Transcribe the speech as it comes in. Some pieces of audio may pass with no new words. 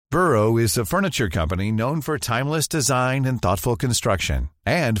Burrow is a furniture company known for timeless design and thoughtful construction,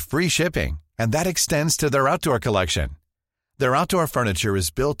 and free shipping, and that extends to their outdoor collection. Their outdoor furniture is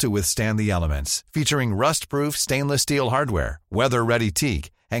built to withstand the elements, featuring rust-proof stainless steel hardware, weather-ready teak,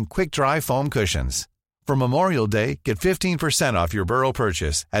 and quick-dry foam cushions. For Memorial Day, get 15% off your Burrow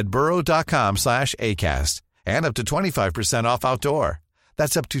purchase at burrow.com/ACAST and up to 25% off outdoor.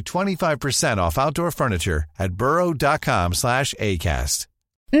 That's up to 25% off outdoor furniture at burrow.com/ACAST.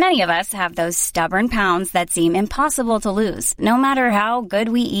 Many of us have those stubborn pounds that seem impossible to lose, no matter how good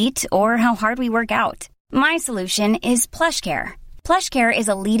we eat or how hard we work out. My solution is PlushCare. PlushCare is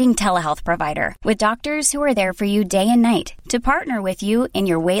a leading telehealth provider with doctors who are there for you day and night to partner with you in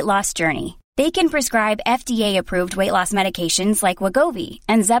your weight loss journey. They can prescribe FDA-approved weight loss medications like Wegovy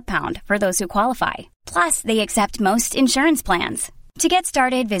and Zepbound for those who qualify. Plus, they accept most insurance plans. To get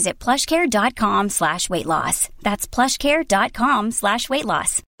started, visit plushcare.com/weightloss. That's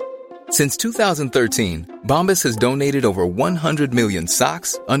plushcare.com/weightloss. Since 2013, Bombas has donated over 100 million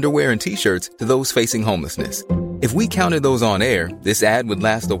socks, underwear, and T-shirts to those facing homelessness. If we counted those on air, this ad would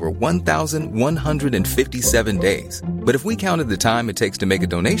last over 1,157 days. But if we counted the time it takes to make a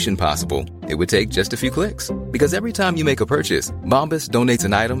donation possible, it would take just a few clicks. Because every time you make a purchase, Bombas donates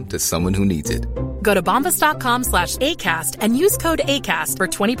an item to someone who needs it. Go to bombas.com/ACAST and use code ACAST for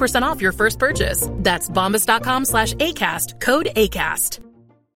 20% off your first purchase. That's bombas.com/ACAST, code ACAST.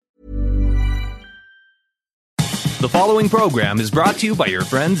 The following program is brought to you by your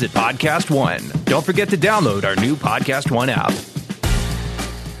friends at Podcast One. Don't forget to download our new Podcast One app.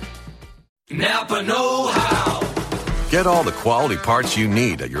 Napa know-how. Get all the quality parts you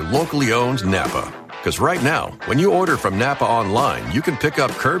need at your locally owned Napa. Because right now, when you order from Napa online, you can pick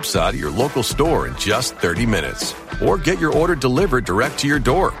up curbside at your local store in just 30 minutes. Or get your order delivered direct to your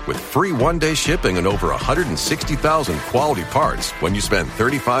door with free one-day shipping and over 160,000 quality parts when you spend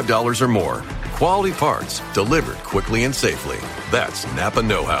 $35 or more. Quality parts delivered quickly and safely. That's Napa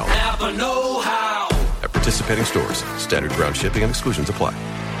know-how. Napa know-how. At participating stores, standard ground shipping and exclusions apply.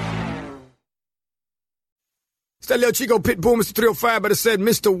 It's that little Chico Pitbull, Mr. 305, but it said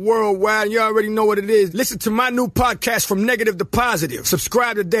Mr. Worldwide, and you already know what it is. Listen to my new podcast, From Negative to Positive.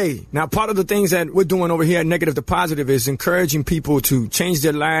 Subscribe today. Now, part of the things that we're doing over here at Negative to Positive is encouraging people to change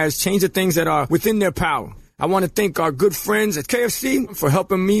their lives, change the things that are within their power. I want to thank our good friends at KFC for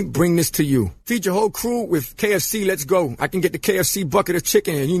helping me bring this to you. Feed your whole crew with KFC. Let's go. I can get the KFC bucket of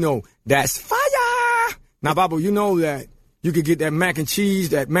chicken, and you know, that's fire. Now, Babu, you know that you could get that mac and cheese,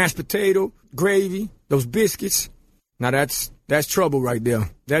 that mashed potato, gravy, those biscuits. Now, that's trouble right there.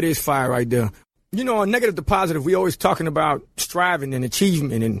 That is fire right there. You know, on Negative to Positive, we always talking about striving and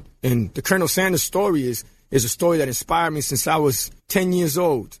achievement, and the Colonel Sanders story is a story that inspired me since I was 10 years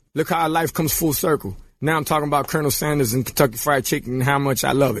old. Look how life comes full circle. Now I'm talking about Colonel Sanders and Kentucky Fried Chicken and how much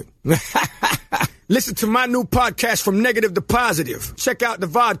I love it. Listen to my new podcast, From Negative to Positive. Check out the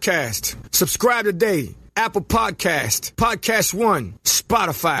vodcast. Subscribe today. Apple Podcast, Podcast One,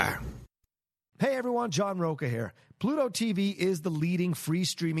 Spotify. Hey everyone, John Roca here. Pluto TV is the leading free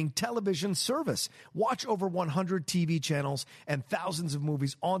streaming television service. Watch over 100 TV channels and thousands of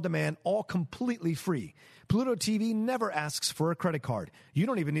movies on demand, all completely free. Pluto TV never asks for a credit card. You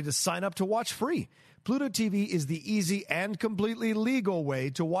don't even need to sign up to watch free. Pluto TV is the easy and completely legal way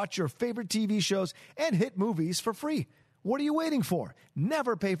to watch your favorite TV shows and hit movies for free. What are you waiting for?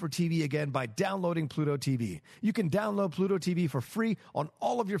 Never pay for TV again by downloading Pluto TV. You can download Pluto TV for free on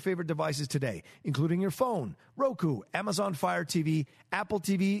all of your favorite devices today, including your phone, Roku, Amazon Fire TV, Apple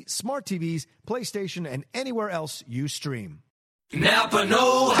TV, smart TVs, PlayStation, and anywhere else you stream. Napa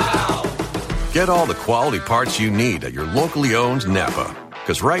know-how. Get all the quality parts you need at your locally owned Napa.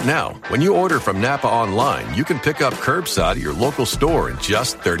 Because right now, when you order from Napa online, you can pick up curbside at your local store in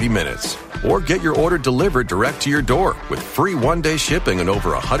just 30 minutes. Or get your order delivered direct to your door with free one-day shipping and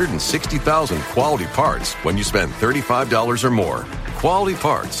over 160,000 quality parts when you spend $35 or more. Quality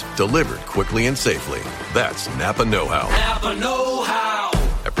parts delivered quickly and safely. That's Napa know-how. Napa know-how.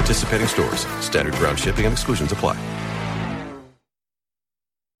 At participating stores, standard ground shipping and exclusions apply.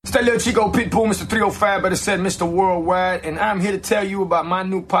 It's that little Chico Pitbull, Mr. 305, but it said Mr. Worldwide, and I'm here to tell you about my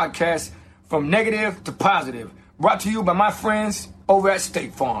new podcast, From Negative to Positive, brought to you by my friends over at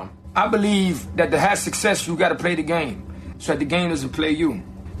State Farm. I believe that to have success, you got to play the game, so that the game doesn't play you.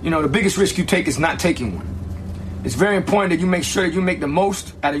 You know, the biggest risk you take is not taking one. It's very important that you make sure that you make the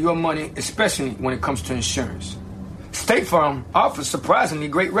most out of your money, especially when it comes to insurance. State Farm offers surprisingly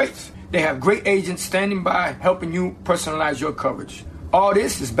great rates. They have great agents standing by helping you personalize your coverage. All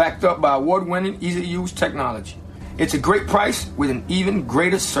this is backed up by award-winning, easy-to-use technology. It's a great price with an even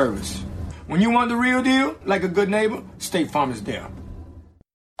greater service. When you want the real deal, like a good neighbor, State Farm is there.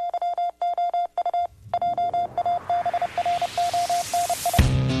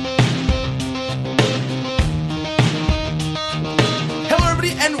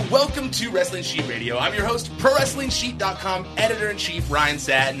 Welcome to Wrestling Sheet Radio. I'm your host, ProWrestlingSheet.com editor-in-chief Ryan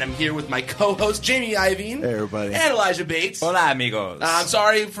Satt, and I'm here with my co-host Jamie Iovine. Hey, everybody. And Elijah Bates. Hola, amigos. I'm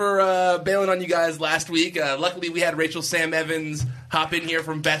sorry for bailing on you guys last week. Luckily, we had Rachel Sam Evans hop in here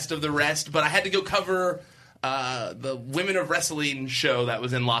from Best of the Rest, but I had to go cover the Women of Wrestling show that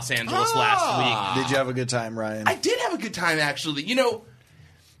was in Los Angeles last week. Did you have a good time, Ryan? I did have a good time, actually. You know,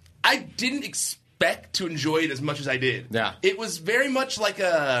 I didn't expect to enjoy it as much as I did. Yeah. It was very much like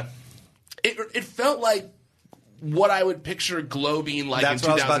it felt like what I would picture Glow being like That's in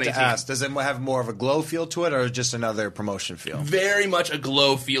 2018. what I was about to ask. Does it have more of a Glow feel to it, or just another promotion feel? Very much a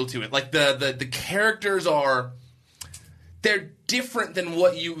Glow feel to it. Like the characters they're different than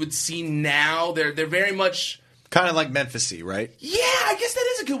what you would see now. They're very much kind of like Memphis-y, right? Yeah, I guess that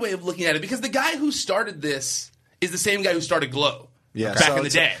is a good way of looking at it, because the guy who started this is the same guy who started Glow. Yeah, back in the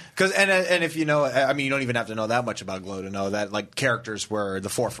day. And if you know, I mean, you don't even have to know that much about Glow to know that like characters were the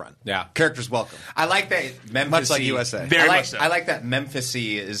forefront. Yeah, characters welcome. I like that Memphis-y, much like USA. Very much so. I like that Memphis-y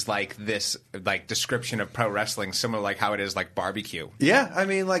is like this like description of pro wrestling, similar like how it is like barbecue. Yeah, I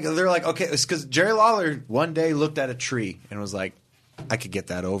mean, like they're like, okay, it's because Jerry Lawler one day looked at a tree and was like, I could get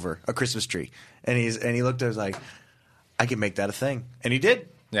that over a Christmas tree, and he looked at it, was like, I could make that a thing, and he did.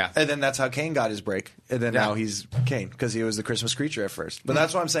 Yeah. And then that's how Kane got his break. And then now he's Kane, because he was the Christmas creature at first. But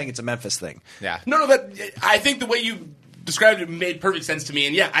that's why I'm saying it's a Memphis thing. Yeah. No, but I think the way you described it made perfect sense to me.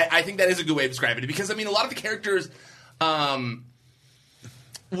 And yeah, I think that is a good way of describing it. Because, I mean, a lot of the characters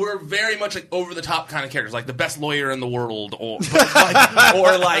were very much like over-the-top kind of characters. Like the best lawyer in the world. Or he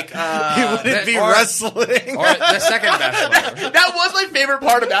wouldn't be wrestling. Or the second best lawyer. That was my favorite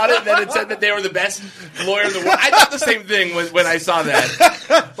part about it, that it said that they were the best lawyer in the world. I thought the same thing when I saw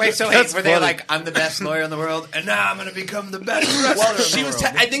that. Wait, so were they like, I'm the best lawyer in the world, and now I'm going to become the best wrestler Well, in the she was.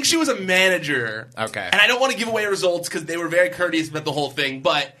 world? I think she was a manager. Okay. And I don't want to give away results because they were very courteous about the whole thing,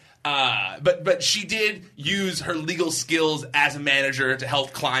 but she did use her legal skills as a manager to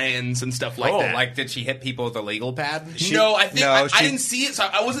help clients and stuff like that. Like did she hit people with a legal pad? No, I think I didn't see it, so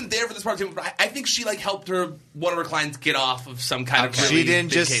I wasn't there for this part of it. But I think she like helped one of her clients get off of some kind of. She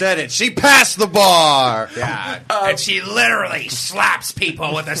didn't just set it; she passed the bar. Yeah, and she literally slaps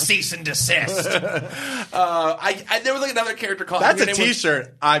people with a cease and desist. There was like another character called. That's a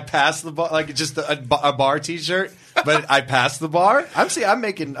T-shirt. I passed the bar, like just a bar T-shirt. But I passed the bar. I'm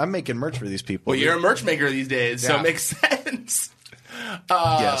making merch for these people. Well, you're a merch maker these days, so it makes sense.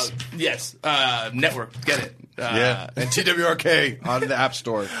 Yes. Network, get it. And TWRK on the App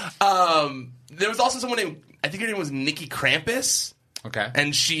Store. There was also someone named, I think her name was Nikki Krampus. Okay,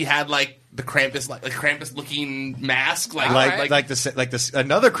 and she had like the Krampus, like Krampus looking mask, like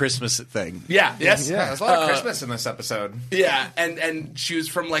another Christmas thing. Yeah, yes, yeah. There's a lot of Christmas in this episode. Yeah, and she was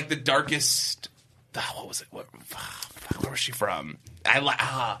from like the darkest. What was it? Where was she from?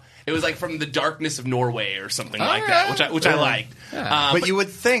 It was like from the darkness of Norway or something like that, which I liked. Yeah. But you would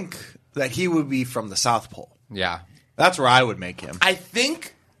think that he would be from the South Pole. Yeah, that's where I would make him. I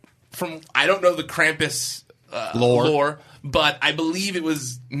think I don't know the Krampus lore, but I believe it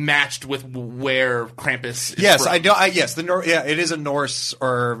was matched with where Krampus is from. I know. Yes, it is a Norse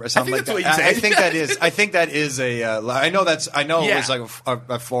or something like that. I think that is. I think that is a. I know it was like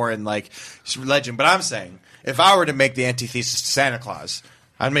a foreign like legend, but I'm saying if I were to make the antithesis to Santa Claus,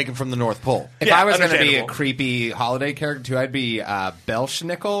 I'd make him from the North Pole. If I was going to be a creepy holiday character too, I'd be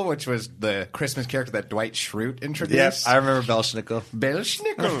Belschnickel, which was the Christmas character that Dwight Schrute introduced. Yes, I remember Belschnickel.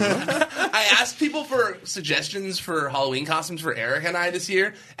 Belschnickel. I asked people for suggestions for Halloween costumes for Eric and I this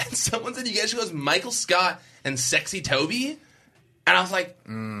year, and someone said you guys should go as Michael Scott and Sexy Toby, and I was like,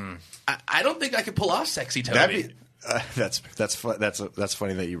 I don't think I could pull off Sexy Toby. That's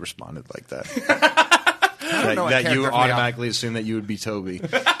funny that you responded like that. That you automatically assume that you would be Toby.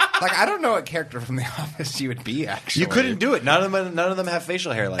 Like, I don't know what character from The Office you would be, actually. You couldn't do it. None of them have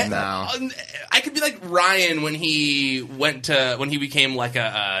facial hair like that. I could be like Ryan when he became like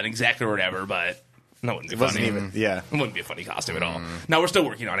an exec or whatever, but that wouldn't be funny. It wouldn't be a funny costume at all. Now we're still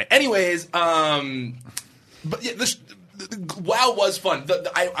working on it. Anyways, but yeah, WoW was fun.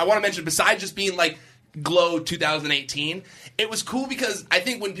 I want to mention, besides just being like Glow 2018, it was cool because I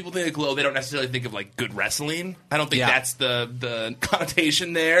think when people think of Glow, they don't necessarily think of like good wrestling. I don't think that's the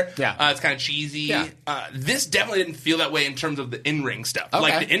connotation there. It's kind of cheesy. Yeah. This definitely didn't feel that way in terms of the in-ring stuff. Okay.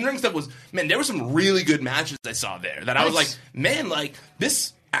 Like the in-ring stuff was, man, there were some really good matches I saw there that I was like, man, like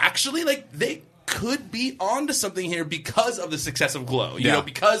this actually, like they could be onto something here because of the success of Glow. You know,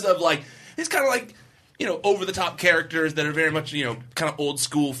 because of like, it's kind of like, over the top characters that are very much kind of old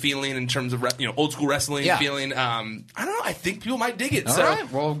school feeling in terms of old school wrestling feeling. I don't know. I think people might dig it. All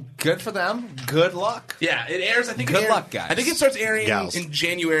right. Well, good for them. Good luck. Yeah, it airs. I think. Good luck, guys. I think it starts airing in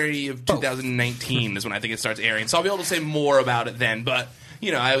January of 2019 is when I think it starts airing. So I'll be able to say more about it then. But they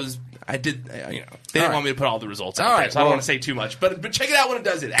didn't want me to put all the results out there, so I don't want to say too much. But check it out when it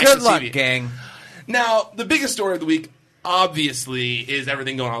does it. Good luck, gang. Now, the biggest story of the week, obviously, is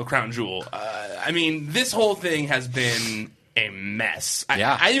everything going on with Crown Jewel. This whole thing has been a mess.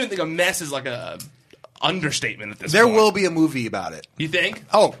 I even think a mess is like a understatement at this point. There will be a movie about it. You think?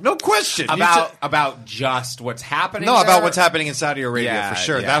 Oh, no question. About just what's happening? No, there? About what's happening in Saudi Arabia, for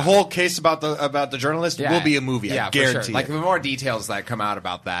sure. That whole case about the journalist will be a movie. I guarantee sure. Like, the more details that come out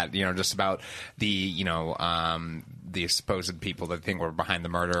about that, just about the supposed people that think were behind the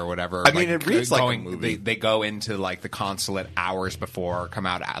murder or whatever. It reads like a movie. They go into the consulate hours before, come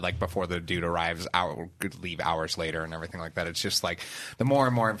out before the dude arrives, leave hours later, and everything like that. It's just the more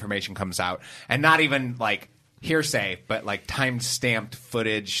and more information comes out, and not even hearsay, but time-stamped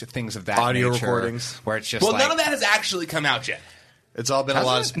footage, things of that audio nature, recordings, where it's just none of that has actually come out yet. It's all been a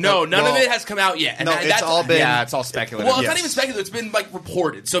lot of... none of it has come out yet. And it's all been... Yeah, it's all speculative. Well, it's not even speculative. It's been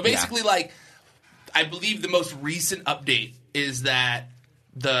reported. So basically, I believe the most recent update is that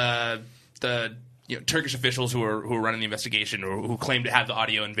the Turkish officials who are running the investigation, or who claim to have the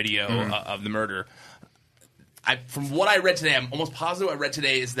audio and video of the murder, from what I read today, I'm almost positive I read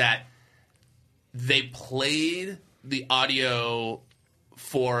today, is that they played the audio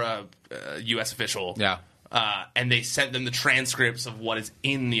for a U.S. official. Yeah. And they sent them the transcripts of what is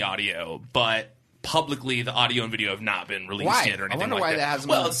in the audio, but publicly the audio and video have not been released yet or anything like that. I wonder why that hasn't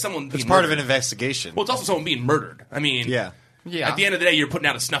been... Well, it's someone being It's part murdered. of an investigation. Well, it's also someone being murdered. At the end of the day, you're putting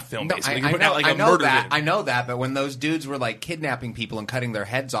out a snuff film, basically. You're putting out a murder film. I know that, but when those dudes were kidnapping people and cutting their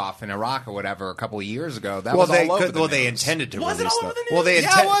heads off in Iraq or whatever a couple of years ago, that was all over the news. They intended to release it. Was it all over the news?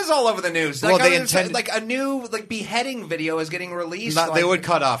 Well, it was all over the news. They intended... a new beheading video is getting released. They would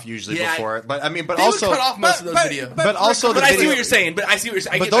cut off usually before it. But they also... would cut off most of those videos. But also the video... I see what you're saying.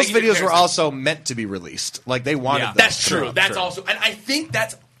 But those videos were also meant to be released. They wanted them. That's true. That's also... And I think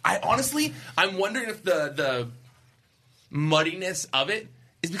that's... I'm wondering if the muddiness of it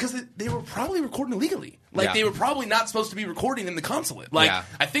is because they were probably recording illegally. They were probably not supposed to be recording in the consulate.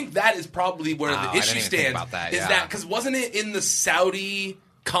 I think that is probably where the issue stands. About that, is that because wasn't it in the Saudi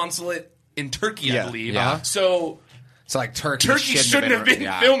consulate in Turkey, I believe? Yeah. So Turkey shouldn't have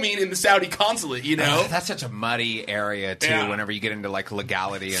been filming in the Saudi consulate, That's such a muddy area, too, whenever you get into,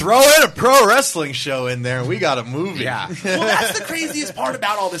 legality. Throw in a pro wrestling show in there, and we got a movie. Yeah. Well, that's the craziest part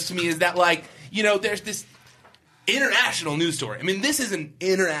about all this to me, is that, there's this international news story. This is an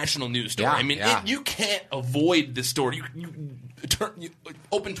international news story. You can't avoid this story. You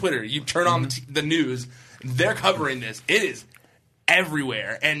open Twitter, you turn on the news, they're covering this. It is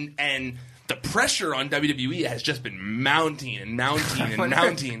everywhere, and the pressure on WWE has just been mounting and mounting and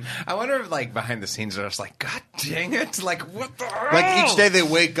mounting. I wonder if, behind the scenes, they're just God dang it! What the hell? Each day they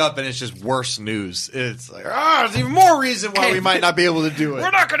wake up and it's just worse news. It's there's even more reason why we might not be able to do it.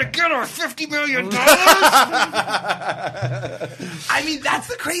 We're not going to get our $50 million. That's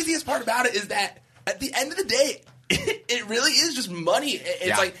the craziest part about it, is that at the end of the day, it really is just money.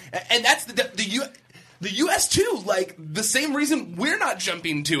 It's and that's the U.S. too, the same reason we're not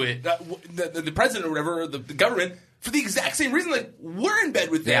jumping to it, the president or whatever, or the government, for the exact same reason. We're in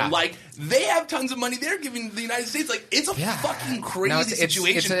bed with them. They have tons of money they're giving the United States. It's a fucking crazy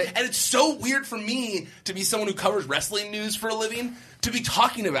situation. And it's so weird for me to be someone who covers wrestling news for a living, to be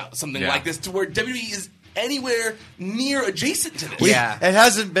talking about something like this, to where WWE is anywhere near adjacent to this. It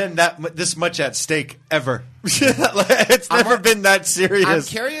hasn't been this much at stake ever. It's never been that serious. I'm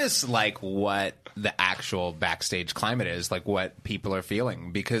curious, what the actual backstage climate is, what people are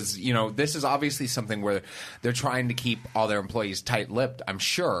feeling, because this is obviously something where they're trying to keep all their employees tight-lipped, I'm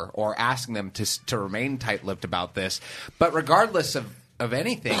sure, or asking them to remain tight-lipped about this. But regardless of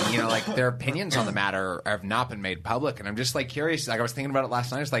anything, their opinions on the matter have not been made public, and I'm just curious. I was thinking about it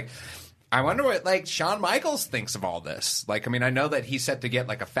last night. It's I wonder what Shawn Michaels thinks of all this. I know that he's set to get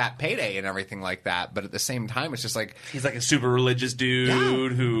a fat payday and everything like that, but at the same time, it's just he's a super religious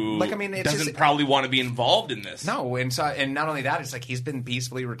dude who doesn't probably want to be involved in this. No, and not only that, it's he's been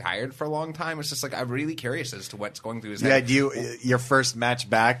peacefully retired for a long time. It's just I'm really curious as to what's going through his head. Your first match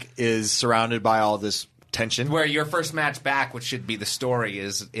back is surrounded by all this tension. Where your first match back, which should be the story,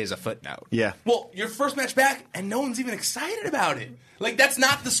 is a footnote. Yeah. Well, your first match back, and no one's even excited about it. That's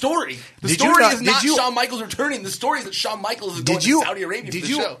not the story. The story is not Shawn Michaels returning. The story is that Shawn Michaels is going to Saudi Arabia for the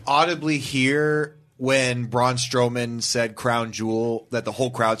show. Did you audibly hear when Braun Strowman said Crown Jewel that the whole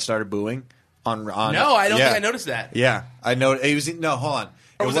crowd started booing? No, I don't think I noticed that. Yeah, I know. It was hold on.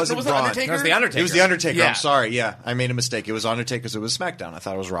 It wasn't Braun. Undertaker? It was the Undertaker. It was the Undertaker. Yeah. I'm sorry. Yeah, I made a mistake. It was Undertaker's. It was SmackDown. I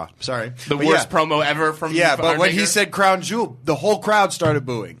thought it was Raw. Sorry. The worst promo ever from. Yeah, but Undertaker? when he said "Crown Jewel," the whole crowd started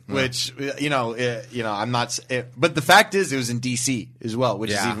booing. Which I'm not. But the fact is, it was in DC as well, which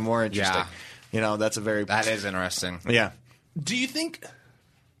is even more interesting. Yeah. That is interesting. Yeah. Do you think?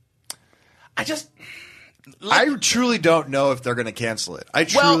 I truly don't know if they're going to cancel it. I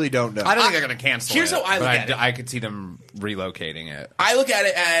truly don't know. I don't think they're going to cancel Here's it. how I look at it. I could see them relocating it. I look at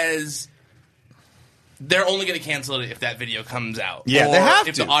it as they're only going to cancel it if that video comes out. Yeah, or they have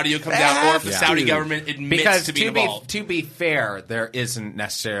if to. the audio comes out, or if the Saudi government admits to being involved. To be fair, there isn't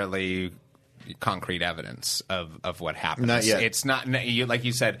necessarily concrete evidence of what happened. Not yet. It's not, like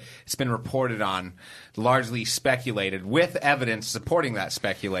you said, it's been reported on, largely speculated, with evidence supporting that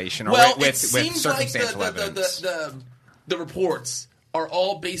speculation, or with circumstantial evidence. The reports are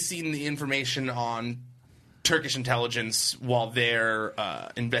all basing the information on Turkish intelligence while they're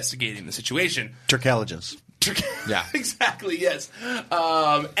investigating the situation. Turkelligence. Yeah. Exactly, yes.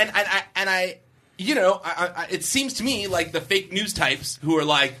 It seems to me like the fake news types who are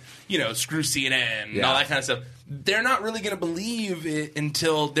like, screw CNN and all that kind of stuff, they're not really going to believe it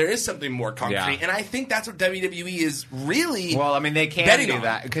until there is something more concrete. Yeah. And I think that's what WWE is really Well, I mean, they can betting do on.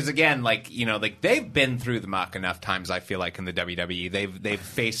 that. Because, again, they've been through the muck enough times, I feel like, in the WWE. They've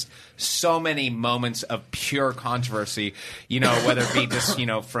faced so many moments of pure controversy, whether it be just,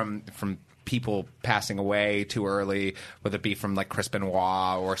 from people passing away too early, whether it be from like Chris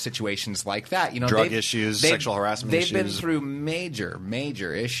Benoit or situations like that. Drug issues, sexual harassment issues. They've been through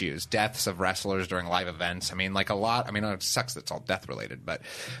major issues, deaths of wrestlers during live events. I mean, like a lot. I mean, it sucks that it's all death related, but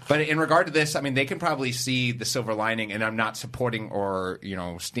in regard to this, I mean, they can probably see the silver lining. And I'm not supporting or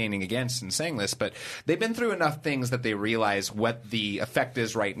standing against and saying this, but they've been through enough things that they realize what the effect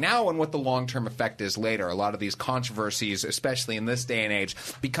is right now and what the long term effect is later. A lot of these controversies, especially in this day and age,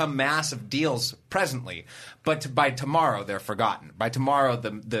 become massive deals presently, but by tomorrow they're forgotten. By tomorrow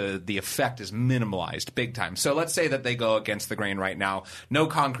the effect is minimalized big time. So let's say that they go against the grain right now. No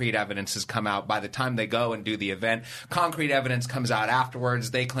concrete evidence has come out. By the time they go and do the event, concrete evidence comes out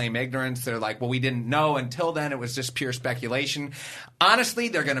afterwards. They claim ignorance. They're like, well, we didn't know until then. It was just pure speculation. Honestly,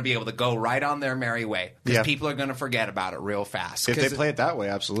 they're going to be able to go right on their merry way because people are going to forget about it real fast. If they play it that way,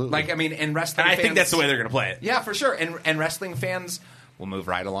 absolutely. Like, I mean, in wrestling and I fans, think that's the way they're going to play it. Yeah, for sure. And wrestling fans will move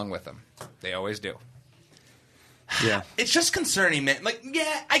right along with them. They always do. Yeah. It's just concerning, man. Like,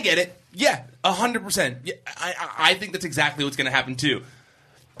 yeah, I get it. Yeah, 100%. Yeah, I think that's exactly what's going to happen, too.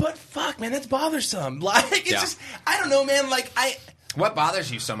 But fuck, man, that's bothersome. Like, it's just, I don't know, man. Like, What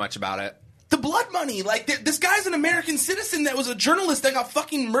bothers you so much about it? The blood money. Like, this guy's an American citizen that was a journalist that got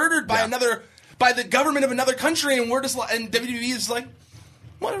fucking murdered by by the government of another country, and we're just like, and WWE is like,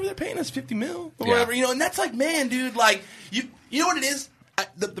 whatever, they're paying us $50 million or whatever, and that's like, man, dude, like, you know what it is?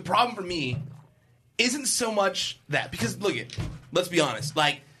 The problem for me isn't so much that, because let's be honest,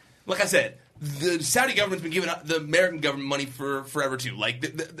 like I said, the Saudi government's been giving the American government money for forever too. Like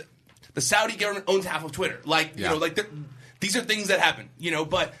the Saudi government owns half of Twitter. Like these are things that happen.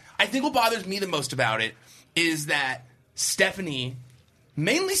 But I think what bothers me the most about it is that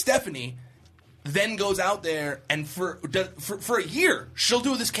mainly Stephanie, then goes out there and for a year she'll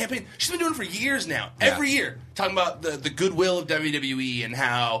do this campaign. She's been doing it for years now. Every year talking about the goodwill of WWE and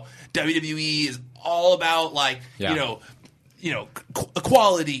how WWE is all about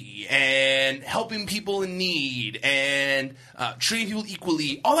equality and helping people in need and treating people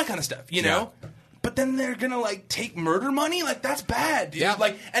equally, all that kind of stuff. But then they're gonna take murder money. Like, that's bad, dude. Yeah.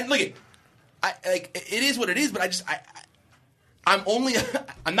 And look it is what it is. But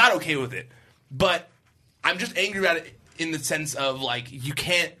I'm not okay with it. But I'm just angry about it in the sense of, you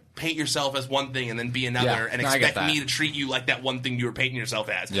can't paint yourself as one thing and then be another and expect me to treat you like that one thing you were painting yourself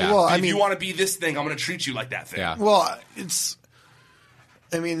as. Yeah. Well, if you want to be this thing, I'm going to treat you like that thing. Yeah. Well,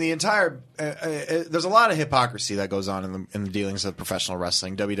 the entire there's a lot of hypocrisy that goes on in the dealings of professional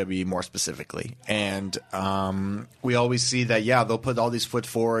wrestling, WWE more specifically, and we always see that they'll put all these foot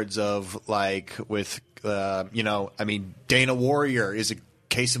forwards of Dana Warrior is a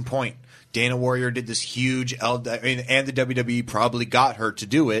case in point. Dana Warrior did this huge, and the WWE probably got her to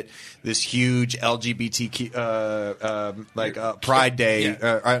do it. This huge LGBTQ, Pride Day.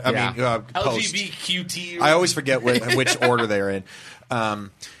 Post. LGBTQT. I always forget which order they're in,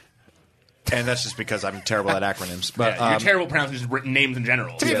 and that's just because I'm terrible at acronyms. But you're terrible pronouncing just names in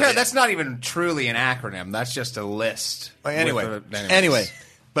general. To be fair, that's not even truly an acronym. That's just a list. Anyway,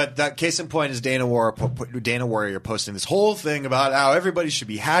 But that case in point is Dana Warrior posting this whole thing about how everybody should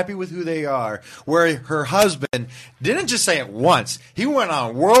be happy with who they are, where her husband didn't just say it once. He went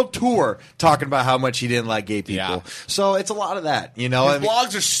on a world tour talking about how much he didn't like gay people. Yeah. So it's a lot of that, you know. His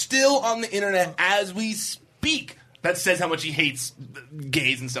blogs are still on the internet as we speak. That says how much he hates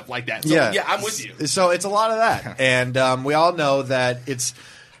gays and stuff like that. So, yeah, I'm with you. So it's a lot of that. And we all know that it's...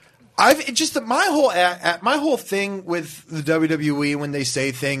 my whole thing with the WWE when they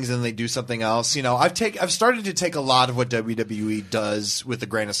say things and they do something else, you know, I've started to take a lot of what WWE does with a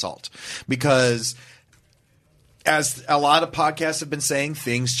grain of salt, because as a lot of podcasts have been saying,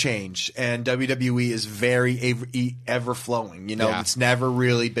 things change, and WWE is very ever flowing. You know, it's never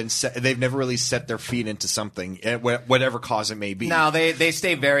really been set. They've never really set their feet into something, whatever cause it may be. No, they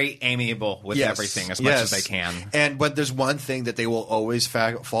stay very amiable with everything as much as they can. But there's one thing that they will always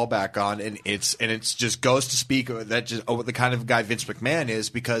fall back on, and it's just goes to speak that just the kind of guy Vince McMahon is,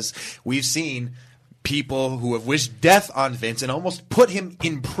 because we've seen people who have wished death on Vince and almost put him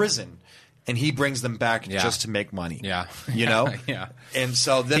in prison. And he brings them back just to make money. Yeah. You know? Yeah. And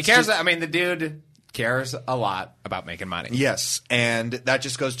so that's he cares. The dude cares a lot about making money. Yes. And that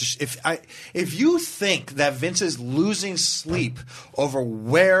just goes to if you think that Vince is losing sleep over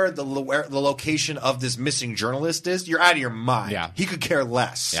where the location of this missing journalist is, you're out of your mind. Yeah. He could care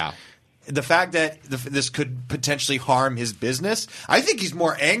less. Yeah. The fact that this could potentially harm his business, I think he's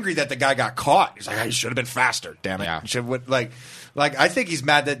more angry that the guy got caught. He's like, I should have been faster, damn it. Yeah. Like I think he's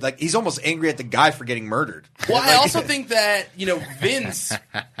mad that he's almost angry at the guy for getting murdered. Well, I also think that, you know, Vince,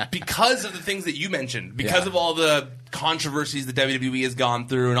 because of the things that you mentioned, because of all the controversies that WWE has gone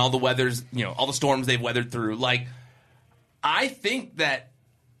through and all the weathers, you know, all the storms they've weathered through, I think that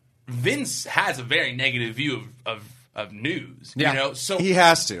Vince has a very negative view of news. Yeah. You know? So he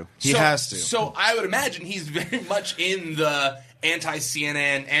has to. So I would imagine he's very much in the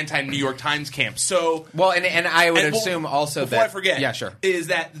anti-CNN, anti-New York Times camp. So and I would assume also before that... I forget, is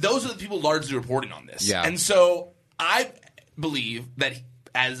that those are the people largely reporting on this. Yeah. And so I believe that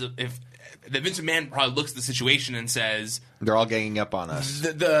that Vince McMahon probably looks at the situation and says, they're all ganging up on us.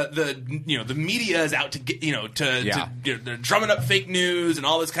 The media is out to get, they're drumming up fake news and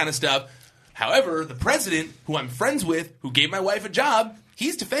all this kind of stuff. However, the president, who I'm friends with, who gave my wife a job,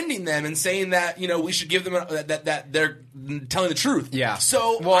 he's defending them and saying that, you know, we should give them that they're telling the truth. Yeah.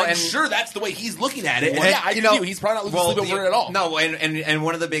 So I'm sure that's the way he's looking at it. And I agree with you. He's probably not losing sleep over it at all. No, and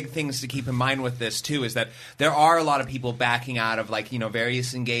one of the big things to keep in mind with this too is that there are a lot of people backing out of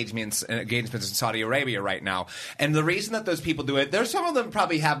various engagements in Saudi Arabia right now. And the reason that those people do it, there's some of them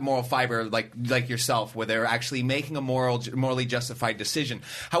probably have moral fiber like yourself, where they're actually making a morally justified decision.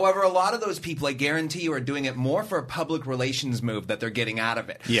 However, a lot of those people, I guarantee you, are doing it more for a public relations move that they're getting out of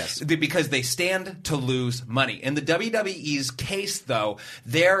it. Yes. Because they stand to lose money. In the WWE's case, though,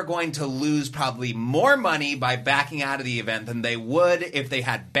 they're going to lose probably more money by backing out of the event than they would if they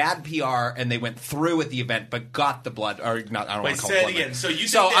had bad PR and they went through with the event but got the blood, or not. I don't want to call it blood. Again. So you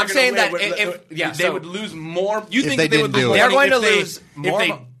think I'm saying that they would lose more. You think they would lose more? They're going to lose more. If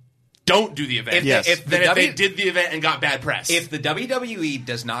they don't do the event. If they did the event and got bad press. If the WWE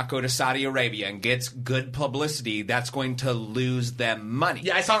does not go to Saudi Arabia and gets good publicity, that's going to lose them money.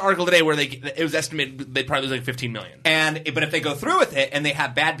 Yeah, I saw an article today where it was estimated they'd probably lose $15 million. But if they go through with it and they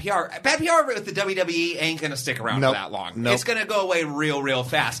have bad PR with the WWE ain't going to stick around for that long. It's going to go away real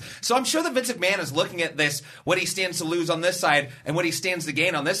fast. So I'm sure that Vince McMahon is looking at this, what he stands to lose on this side and what he stands to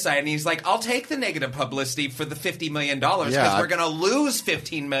gain on this side, and he's like, I'll take the negative publicity for the $50 million because we're going to lose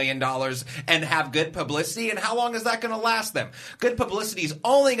 $15 million and have good publicity. And how long is that going to last them? Good publicity is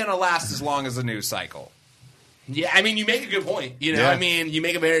only going to last as long as the news cycle. Yeah, I mean, you make a good point. You know, I mean, you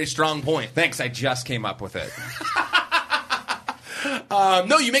make a very strong point. Thanks, I just came up with it.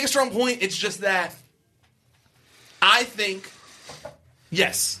 No, you make a strong point. It's just that I think,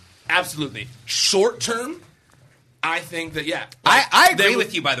 yes, absolutely. Short term, I think that, I agree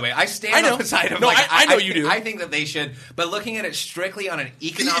with you, by the way. I stand on the side of, I know you do. I think that they should, but looking at it strictly on an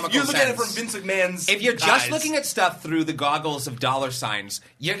economical sense. If you look at it from Vince McMahon's If you're just looking at stuff through the goggles of dollar signs,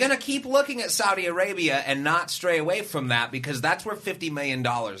 you're going to keep looking at Saudi Arabia and not stray away from that, because that's where $50 million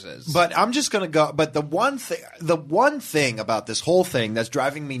is. But I'm just going to go, but the one thing about this whole thing that's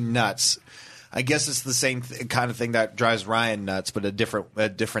driving me nuts, I guess it's the same kind of thing that drives Ryan nuts, but a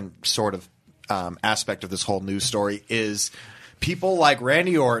different sort of aspect of this whole news story, is people like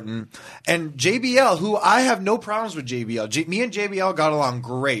Randy Orton and JBL, who I have no problems with JBL. Me and JBL got along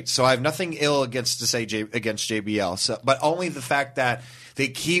great, so I have nothing ill against JBL. So, but only the fact that they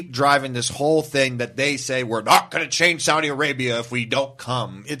keep driving this whole thing that they say we're not going to change Saudi Arabia if we don't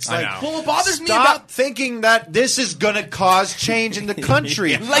come. It's like, well, what bothers me stop about thinking that this is going to cause change in the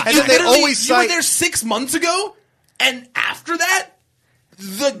country. Like, and you they always you were cite, there 6 months ago, and after that,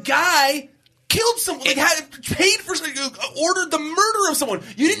 the guy killed someone. Like, had paid for, ordered the murder of someone.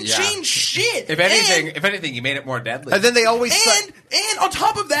 You didn't change shit. If anything, you made it more deadly. And then they always and on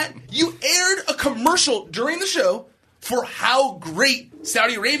top of that, you aired a commercial during the show for how great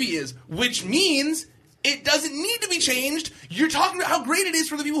Saudi Arabia is, which means it doesn't need to be changed. You're talking about how great it is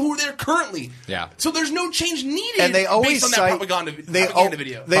for the people who are there currently. Yeah. So there's no change needed. And they always based on cite that propaganda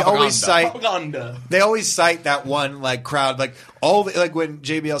video. They always cite propaganda. They always cite that one like crowd, like when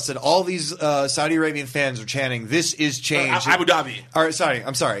JBL said all these Saudi Arabian fans are chanting, "This is change." Abu Dhabi.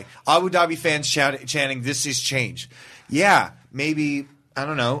 I'm sorry. Abu Dhabi fans chanting, "This is change." Yeah, maybe. I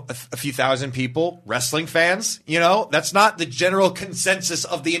don't know, a few thousand people, wrestling fans, that's not the general consensus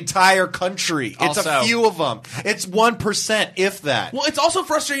of the entire country. It's a few of them. It's 1%, if that. Well, it's also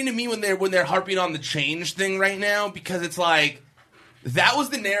frustrating to me when they're harping on the change thing right now, because it's like, that was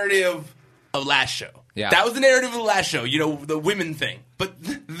the narrative of last show. Yeah. That was the narrative of the last show, the women thing. But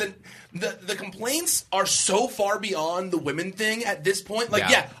the complaints are so far beyond the women thing at this point. Like,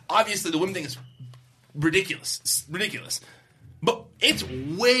 obviously the women thing is ridiculous. It's ridiculous. But it's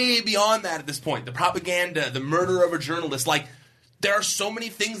way beyond that at this point. The propaganda, the murder of a journalist. Like, there are so many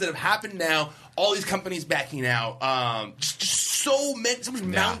things that have happened now. All these companies backing out. Just so many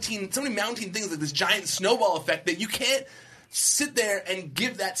mounting things, like this giant snowball effect that you can't sit there and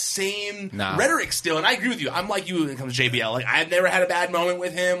give that same rhetoric still. And I agree with you. I'm like you when it comes to JBL. Like, I've never had a bad moment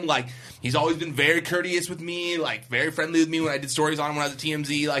with him. Like, he's always been very courteous with me. Like, very friendly with me when I did stories on him when I was at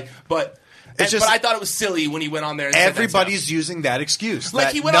TMZ. Like, but I thought it was silly when he went on there and everybody's using that excuse.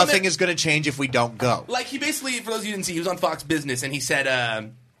 Like, that nothing is going to change if we don't go. Like, he basically, for those of you who didn't see, he was on Fox Business, and he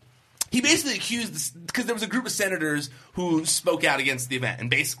said, he basically accused, because there was a group of senators who spoke out against the event, and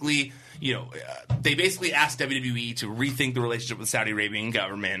basically, they basically asked WWE to rethink the relationship with the Saudi Arabian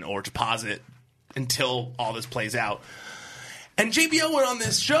government, or to pause it until all this plays out. And JBL went on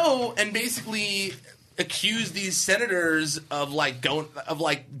this show and basically accused these senators of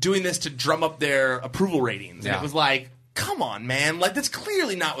doing this to drum up their approval ratings. And it was like, come on, man. Like, that's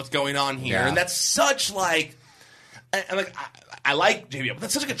clearly not what's going on here. Yeah. And that's such I like JBL, but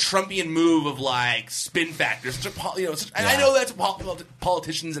that's such like a Trumpian move of like spin factor. And I know that's what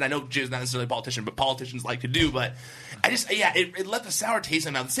politicians, and I know Jay's not necessarily a politician, but politicians like to do. But I just, it left a sour taste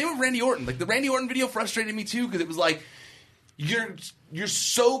in my mouth. The same with Randy Orton. Like, the Randy Orton video frustrated me too, because it was like, you're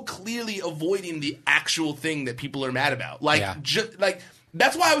so clearly avoiding the actual thing that people are mad about. Like,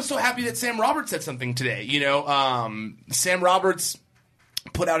 that's why I was so happy that Sam Roberts said something today. Sam Roberts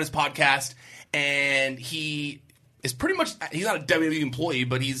put out his podcast, and he is pretty much, he's not a WWE employee,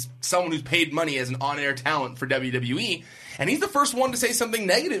 but he's someone who's paid money as an on-air talent for WWE. And he's the first one to say something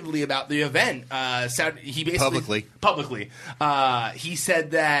negatively about the event. He basically publicly, he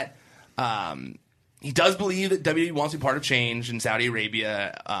said that he does believe that WWE wants to be part of change in Saudi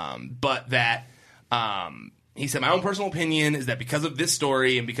Arabia, but that he said, my own personal opinion is that because of this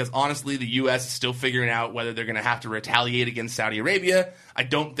story, and because honestly the U.S. is still figuring out whether they're going to have to retaliate against Saudi Arabia, I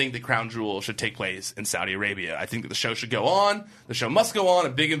don't think that Crown Jewel should take place in Saudi Arabia. I think that the show should go on. The show must go on. A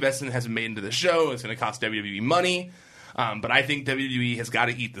big investment has been made into the show. It's going to cost WWE money. But I think WWE has got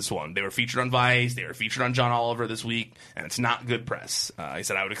to eat this one. They were featured on Vice. They were featured on John Oliver this week, and it's not good press. He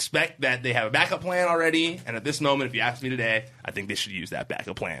said, I would expect that they have a backup plan already, and at this moment, if you ask me today, I think they should use that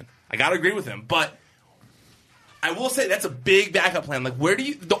backup plan. I got to agree with him, but I will say that's a big backup plan. Like, where do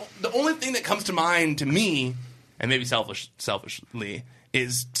you... The only thing that comes to mind to me, and maybe selfishly,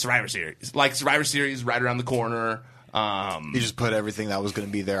 is Survivor Series. Like, Survivor Series right around the corner. You just put everything that was going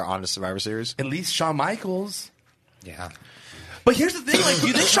to be there on the Survivor Series? At least Shawn Michaels... Yeah. But here's the thing, like, do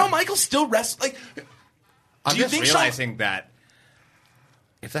you think Shawn Michaels still wrestles? Like, I'm just realizing that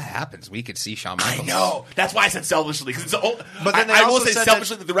if that happens, we could see Shawn Michaels. I know. That's why I said selfishly. Cause but then I will say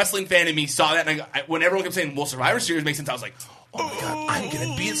selfishly that the wrestling fan in me saw that, and when everyone kept saying, well, Survivor Series makes sense, I was like, oh my God, I'm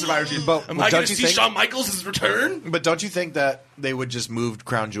going to be in Survivor Series. Am I going to see Shawn Michaels' return? But don't you think that they would just move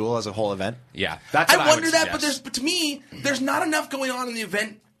Crown Jewel as a whole event? Yeah. That's what I wonder that, but to me, there's not enough going on in the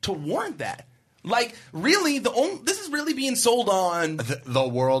event to warrant that. Like, really, this is really being sold on... The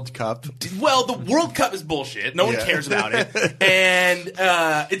World Cup. Well, the World Cup is bullshit. No one cares about it. And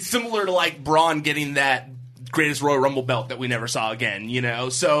it's similar to, like, Braun getting that Greatest Royal Rumble belt that we never saw again,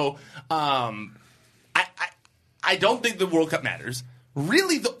 So, I I don't think the World Cup matters.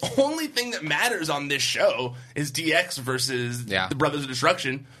 Really, the only thing that matters on this show is DX versus the Brothers of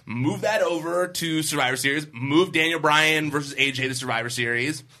Destruction. Move that over to Survivor Series. Move Daniel Bryan versus AJ to Survivor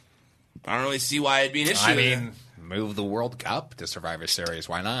Series. I don't really see why it'd be an issue. I mean, move the World Cup to Survivor Series.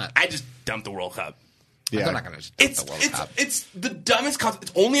 Why not? I just dumped the World Cup. Yeah. They're not going to just dump the World Cup. It's the dumbest concept.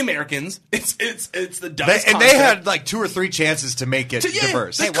 It's only Americans. It's the dumbest and concept. they had like 2 or 3 chances to make it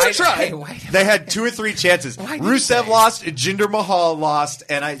diverse. Hey, why they had 2 or 3 chances. Rusev lost, Jinder Mahal lost,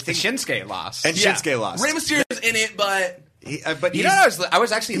 and I think Shinsuke lost. And Shinsuke lost. Rey Mysterio's in it, but... I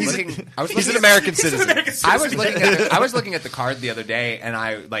was actually looking. He's an American citizen. I was looking at the card the other day, and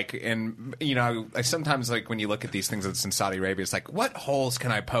I sometimes like when you look at these things that's in Saudi Arabia, it's like, what holes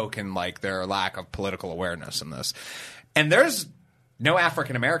can I poke in like their lack of political awareness in this? And there's no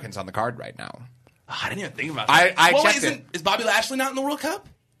African Americans on the card right now. Oh, I didn't even think about that. I checked it. Is Bobby Lashley not in the World Cup?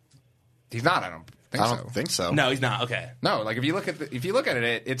 He's not. I don't think so. No, he's not. Okay. No, like if you look at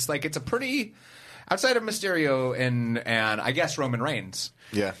it, it's like it's a pretty. Outside of Mysterio and I guess Roman Reigns,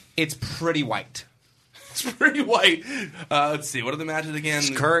 it's pretty white. It's pretty white. Let's see. What are the matches again? It's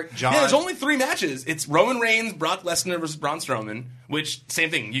Kurt, John. Yeah, there's only 3 matches. It's Roman Reigns, Brock Lesnar versus Braun Strowman, which, same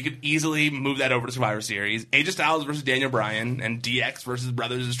thing. You could easily move that over to Survivor Series. AJ Styles versus Daniel Bryan, and DX versus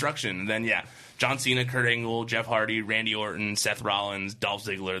Brothers of Destruction. And then, John Cena, Kurt Angle, Jeff Hardy, Randy Orton, Seth Rollins, Dolph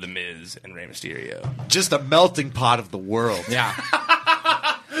Ziggler, The Miz, and Rey Mysterio. Just a melting pot of the world. Yeah.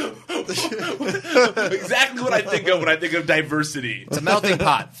 Exactly what I think of when I think of diversity. It's a melting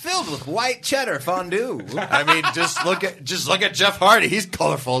pot filled with white cheddar fondue. I mean, just look at Jeff Hardy. He's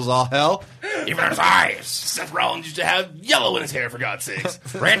colorful as all hell. Even his eyes. Seth Rollins used to have yellow in his hair, for God's sakes.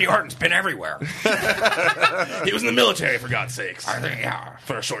 Randy Orton's been everywhere. He was in the military, for God's sakes.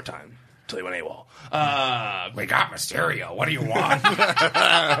 For a short time. Till he went AWOL. We got Mysterio. What do you want?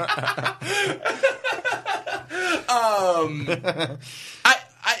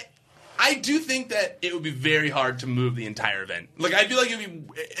 I do think that it would be very hard to move the entire event. Like, I feel like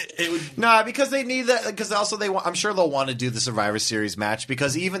it would. Nah, because they need that. Because also I'm sure they'll want to do the Survivor Series match.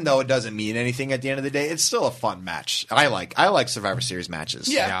 Because even though it doesn't mean anything at the end of the day, it's still a fun match. I like Survivor Series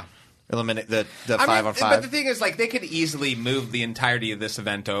matches. Yeah. Eliminate the 5-on-5. But the thing is, like, they could easily move the entirety of this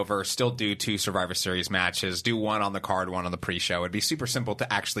event over, still do 2 Survivor Series matches, do one on the card, one on the pre-show. It'd be super simple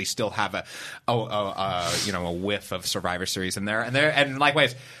to actually still have a whiff of Survivor Series in there. And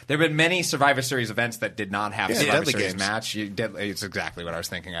likewise, there have been many Survivor Series events that did not have a Survivor Series match. It's exactly what I was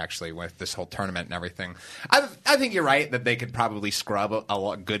thinking, actually, with this whole tournament and everything. I think you're right that they could probably scrub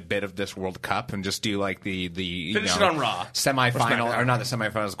a good bit of this World Cup and just do like the finish it on Raw semifinal, or not the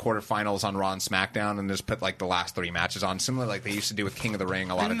semifinals, quarterfinals on Raw and SmackDown, and just put like the last 3 matches on, similar like they used to do with King of the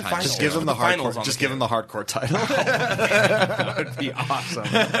Ring a lot of times. Just give them the hardcore. Just give them the hardcore title. That would be awesome.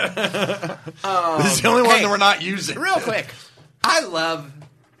 This is the only one that we're not using. Real quick, I love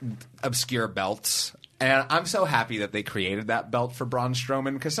obscure belts. And I'm so happy that they created that belt for Braun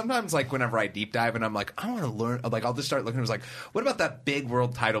Strowman, because sometimes, like, whenever I deep dive and I'm like, I want to learn, like, I'll just start looking. It was like, what about that big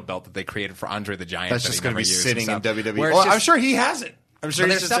world title belt that they created for Andre the Giant? That's just going to be sitting in WWE. Well, I'm sure he has it. I'm sure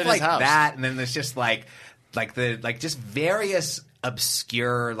there's just stuff in like his house. that, and then there's just just various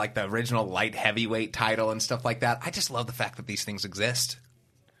obscure, like the original light heavyweight title and stuff like that. I just love the fact that these things exist.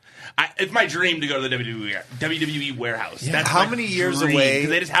 It's my dream to go to the WWE warehouse. Yeah. That's how many years dream, away?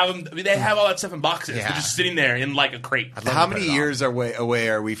 They just have them. I mean, they have all that stuff in boxes. Yeah. They're just sitting there in like a crate. How many years away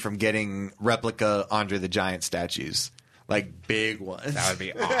are we from getting replica Andre the Giant statues, like big ones? That would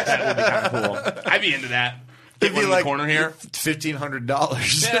be awesome. That would be kind of cool. I'd be into that. Get one in the corner here.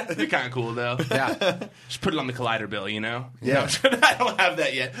 $1,500. Yeah, that'd be kind of cool though. Yeah, just put it on the Collider bill, you know. Yeah, no, I don't have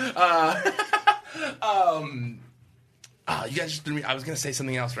that yet. You guys just threw me. I was going to say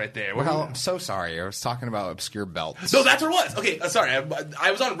something else right there. Well, I'm so sorry. I was talking about obscure belts. No, that's what it was. Okay, sorry. I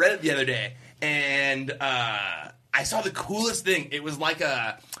was on Reddit the other day, and I saw the coolest thing. It was like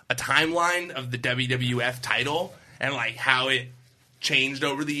a timeline of the WWF title and like how it changed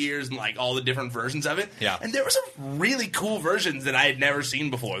over the years and like all the different versions of it. Yeah. And there were some really cool versions that I had never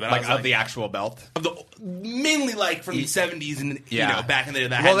seen before. That like of the actual belt? Mainly like from the 70s and you know, back in the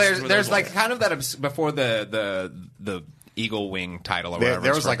day. Well, there's like kind of that before the Eagle Wing title or whatever.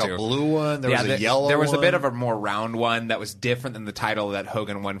 There was like a blue one. There was a yellow one. There was a bit of a more round one that was different than the title that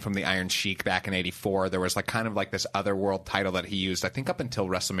Hogan won from the Iron Sheik back in '84. There was like kind of like this other world title that he used, I think, up until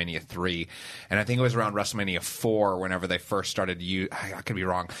WrestleMania 3. And I think it was around WrestleMania 4 whenever they first started I could be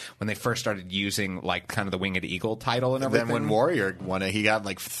wrong. When they first started using like kind of the Winged Eagle title and everything. Then when Warrior won it, he got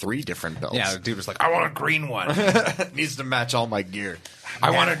like 3 different belts. Yeah, the dude was like, I want a green one. Needs to match all my gear.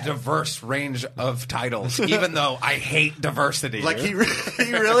 I want a diverse range of titles, even though I hate diversity. Like he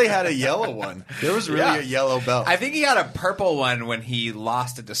really had a yellow one. There was really a yellow belt. I think he had a purple one when he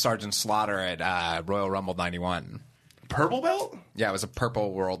lost it to Sergeant Slaughter at Royal Rumble 91. Purple belt? Yeah, it was a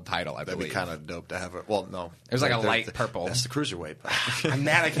purple world title, I believe. That'd be kind of dope to have it. Well, no. It was like a light purple. That's the cruiserweight. I'm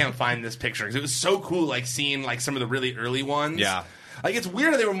mad I can't find this picture because it was so cool, like seeing like some of the really early ones. Yeah. Like it's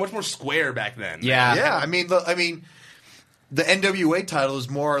weird that they were much more square back then. Yeah. Yeah, I mean, the NWA title is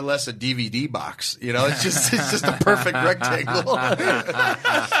more or less a DVD box. You know, it's just a perfect rectangle.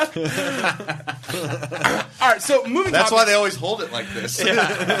 All right, so moving. That's why they always hold it like this.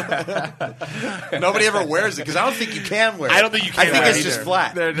 Yeah. Nobody ever wears it because I don't think you can wear it. I don't think you can. I think wear it's it just either.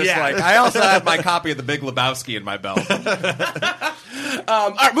 flat. They're just like, I also have my copy of The Big Lebowski in my belt.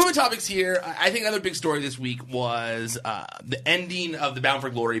 All right, moving topics here. I think another big story this week was the ending of the Bound for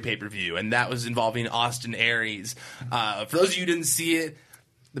Glory pay-per-view, and that was involving Austin Aries. For those of you who didn't see it,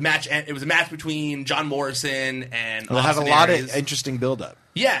 the match it was a match between John Morrison and Austin had a lot Aries. of interesting build-up.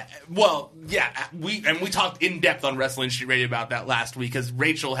 Yeah, well, yeah, we talked in depth on Wrestling Street Radio about that last week because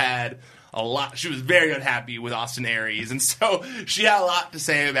Rachel had a lot. She was very unhappy with Austin Aries, and so she had a lot to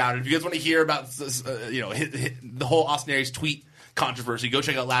say about it. If you guys want to hear about the whole Austin Aries tweet controversy, go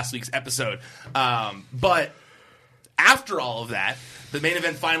check out last week's episode. But after all of that, the main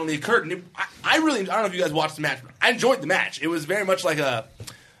event finally occurred, and I don't know if you guys watched the match, but I enjoyed the match. It was very much like a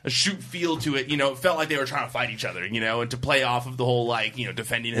shoot feel to it. You know, it felt like they were trying to fight each other, you know, and to play off of the whole, like, you know,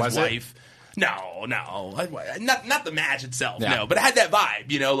 defending his wife. No, not the match itself. Yeah. No, but it had that vibe,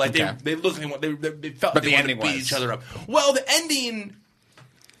 you know, like they looked like they felt like they wanted to beat each other up. Well, the ending,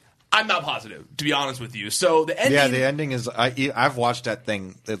 I'm not positive, to be honest with you. So the ending, the ending is I've watched that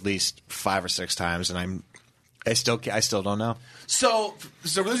thing at least 5 or 6 times, and I still don't know. So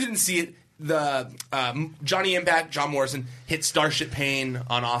for those who didn't see it, the Johnny Impact, John Morrison, hit Starship Pain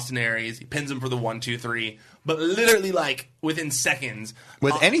on Austin Aries. He pins him for the 1, 2, 3. But literally, like within seconds,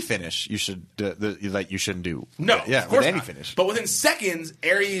 with any finish, you shouldn't do. No, yeah, of course with any not. finish. But within seconds,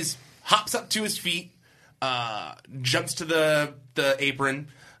 Aries hops up to his feet, jumps to the apron,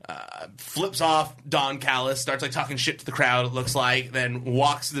 flips off Don Callis, starts like talking shit to the crowd. It looks like, then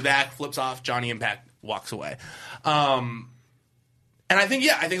walks to the back, flips off Johnny Impact, walks away. And I think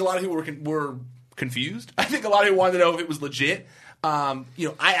a lot of people were confused. I think a lot of people wanted to know if it was legit. I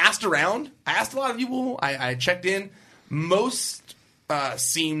asked around. I asked a lot of people. I checked in. Most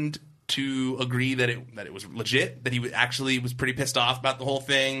seemed to agree that it was legit. That he actually was pretty pissed off about the whole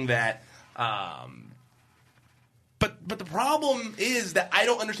thing. That, but the problem is that I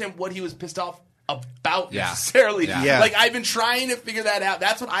don't understand what he was pissed off about necessarily. Yeah. Like, I've been trying to figure that out.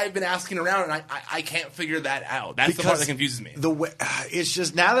 That's what I've been asking around, and I can't figure that out. That's the part that confuses me. It's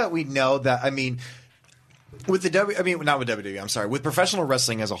just now that we know that. I mean, with not with WWE. I'm sorry. With professional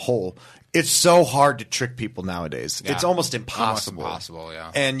wrestling as a whole, it's so hard to trick people nowadays. Yeah. It's almost impossible. Almost impossible.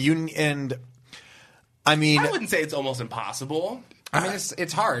 Yeah. I mean, I wouldn't say it's almost impossible. I mean,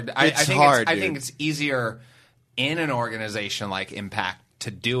 it's hard. I think it's easier in an organization like Impact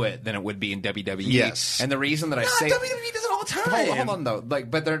to do it than it would be in WWE. Yes. And the reason that I say WWE does it all the time. Hold on though.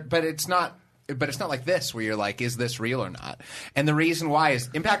 Like, but it's not like this where you're like, is this real or not? And the reason why is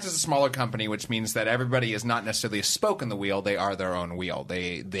Impact is a smaller company, which means that everybody is not necessarily a spoke in the wheel. They are their own wheel.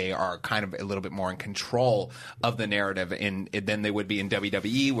 They are kind of a little bit more in control of the narrative than they would be in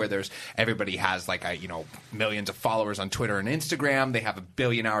WWE, where everybody has like millions of followers on Twitter and Instagram. They have 1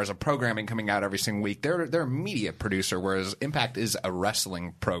 billion hours of programming coming out every single week. They're a media producer, whereas Impact is a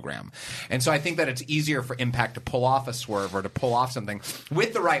wrestling program. And so I think that it's easier for Impact to pull off a swerve or to pull off something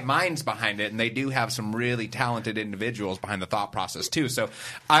with the right minds behind it. And they do have some really talented individuals behind the thought process too. So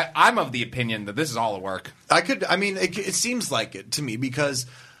I'm of the opinion that this is all a work. It seems like it to me because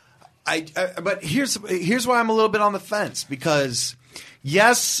but here's why I'm a little bit on the fence, because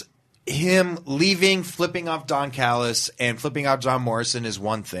yes, him leaving, flipping off Don Callis and flipping out John Morrison is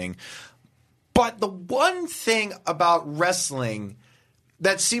one thing. But the one thing about wrestling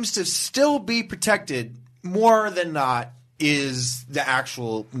that seems to still be protected more than not is the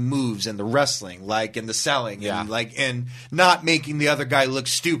actual moves and the wrestling, like, and the selling, and not making the other guy look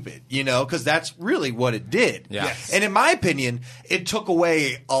stupid, because that's really what it did. Yeah. Yes. And in my opinion, it took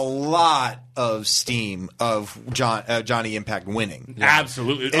away a lot of steam of Johnny Impact winning. Yeah.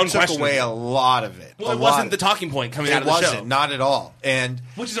 Absolutely. It took away a lot of it. Well, it wasn't the talking point coming out of the show. It wasn't, not at all.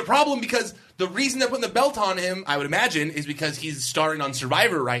 Which is a problem because the reason they're putting the belt on him, I would imagine, is because he's starring on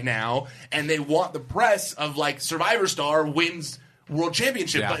Survivor right now, and they want the press of, like, Survivor Star wins World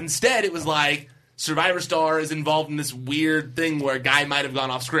Championship. Yeah. But instead, it was like, Survivor Star is involved in this weird thing where a guy might have gone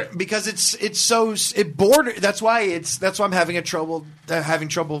off script. Because it border. That's why I'm having trouble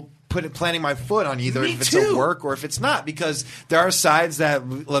planting my foot on either if it's a work or if it's not, because there are sides that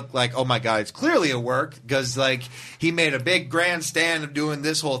look like, oh my God, it's clearly a work because like he made a big grandstand of doing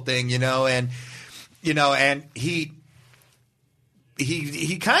this whole thing, and he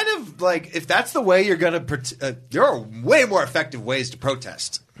kind of like, if that's the way you're going to there are way more effective ways to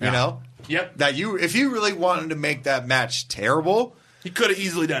protest, you know? Yep. That if you really wanted to make that match terrible, he could have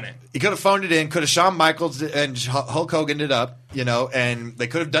easily done it. He could have phoned it in. Could have Shawn Michaels and Hulk Hogan it up, and they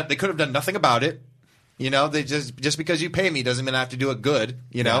could have done nothing about it. They just because you pay me doesn't mean I have to do it good.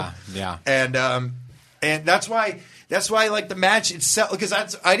 Yeah. And that's why like the match itself, because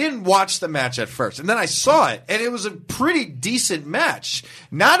I didn't watch the match at first, and then I saw it, and it was a pretty decent match.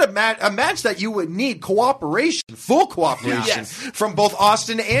 Not a match that you would need full cooperation from both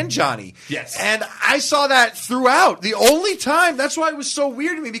Austin and Johnny. Yes. And I saw that throughout. The only time, that's why it was so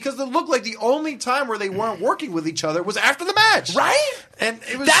weird to me, because it looked like the only time where they weren't working with each other was after the match. Right? And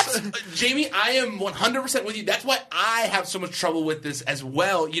it was Jamie, I am 100% with you. That's why I have so much trouble with this as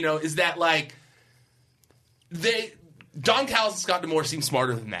well, is that like Don Callis and Scott D'Amore seem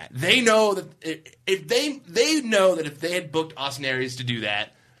smarter than that. They know that if they had booked Austin Aries to do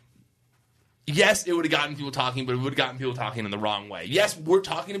that, yes, it would have gotten people talking, but it would have gotten people talking in the wrong way. Yes, we're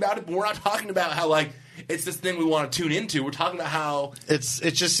talking about it, but we're not talking about how like it's this thing we want to tune into. We're talking about how it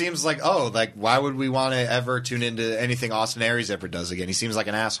just seems like, why would we want to ever tune into anything Austin Aries ever does again? He seems like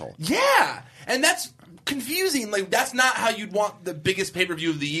an asshole. Yeah, and that's confusing. Like, that's not how you'd want the biggest pay-per-view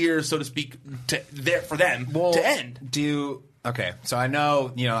of the year, so to speak, to end. Okay, so I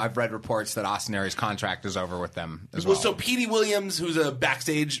know, I've read reports that Austin Aries' contract is over with them as well. So Petey Williams, who's a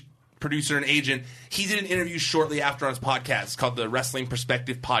backstage producer and agent, he did an interview shortly after on his podcast called the Wrestling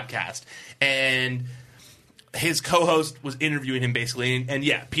Perspective Podcast, and his co-host was interviewing him basically, and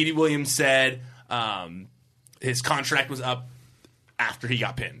Petey Williams said his contract was up after he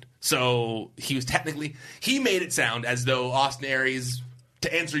got pinned. So he made it sound as though Austin Aries,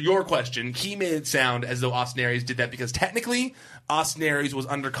 to answer your question, he made it sound as though Austin Aries did that because technically Austin Aries was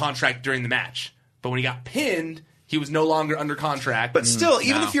under contract during the match. But when he got pinned, he was no longer under contract. But still,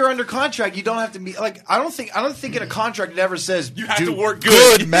 even if you're under contract, you don't have to be like, I don't think in a contract it ever says you have to work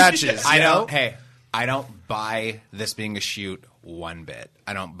good matches. I don't buy this being a shoot one bit.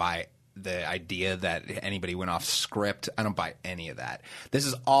 I don't buy the idea that anybody went off script. I don't buy any of that. This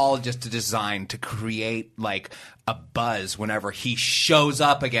is all just a design to create like a buzz whenever he shows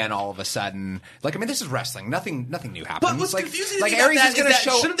up again all of a sudden. Like, I mean, this is wrestling. Nothing new happens. But what's confusing like Aries is going to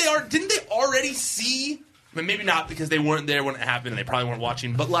show. Didn't they already see? I mean, maybe not because they weren't there when it happened and they probably weren't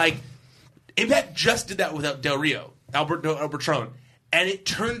watching. But like, Impact just did that without Del Rio, Albertron, and it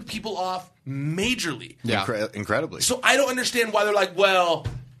turned people off majorly. Yeah, incredibly. So I don't understand why they're like, well,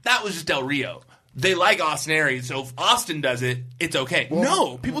 that was just Del Rio. They like Austin Aries, so if Austin does it, it's okay. Well,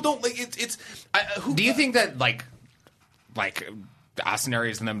 no, people don't like it. Do you think that like Austin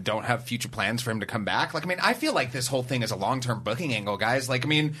Aries and them don't have future plans for him to come back? Like, I mean, I feel like this whole thing is a long-term booking angle, guys. Like, I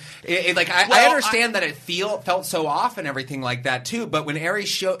mean, I understand that it felt so off and everything like that too. But when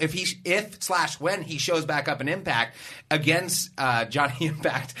Aries when he shows back up in Impact against Johnny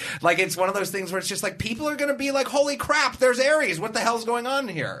Impact, like it's one of those things where it's just like people are going to be like, "Holy crap, there's Aries! What the hell's going on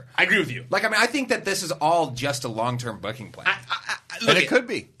here?" I agree with you. Like, I mean, I think that this is all just a long-term booking plan, and it could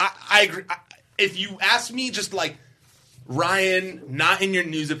be. I agree. If you ask me, just like, Ryan, not in your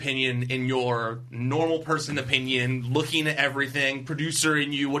news opinion, in your normal person opinion, looking at everything, producer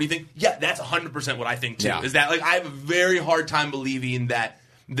in you, what do you think? Yeah, that's 100% what I think too. Yeah. Is that like I have a very hard time believing that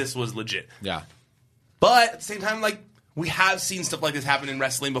this was legit. Yeah. But at the same time, like, we have seen stuff like this happen in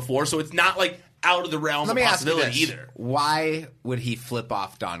wrestling before, so it's not like out of the realm of possibility either. Why would he flip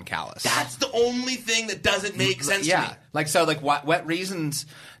off Don Callis? That's the only thing that doesn't make sense to me. Like, so, like, what reasons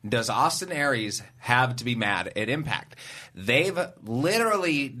does Austin Aries have to be mad at Impact? They've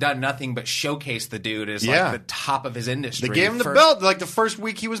literally done nothing but showcase the dude as like the top of his industry. They gave him the belt like the first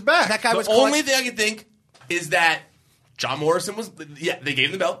week he was back. That guy the only thing I can think is that John Morrison was they gave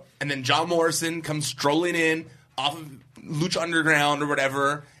him the belt, and then John Morrison comes strolling in off of Lucha Underground or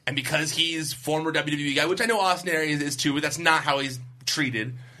whatever, and because he's former WWE guy, which I know Austin Aries is too, but that's not how he's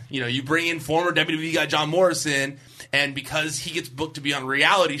treated. You know, you bring in former WWE guy John Morrison, And because he gets booked to be on a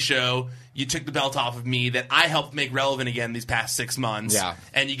reality show, you took the belt off of me that I helped make relevant again these past 6 months. Yeah.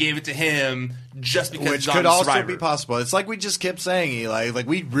 And you gave it to him just because Which he's could on also Survivor. be possible. It's like we just kept saying, Eli. Like,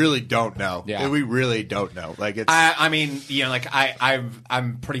 we really don't know. Yeah. We really don't know. Like, it's... I mean, you know, like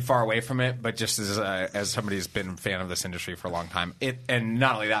I'm pretty far away from it, but just as somebody who's been a fan of this industry for a long time, and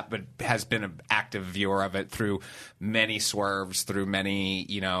not only that, but has been an active viewer of it through many swerves, through many,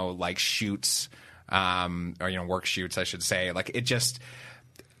 you know, like shoots, or, you know, work shoots, I should say. Like, it just...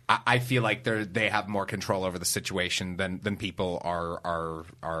 I feel like they have more control over the situation than people are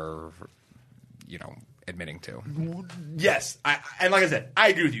you know, admitting to. Yes, and like I said, I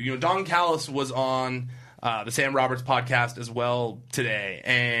agree with you. You know, Don Callis was on the Sam Roberts podcast as well today,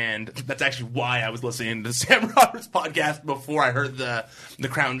 and that's actually why I was listening to the Sam Roberts podcast before I heard the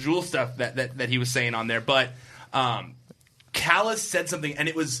Crown Jewel stuff that he was saying on there. But Callis said something, and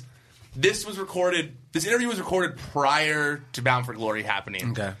this interview was recorded prior to Bound for Glory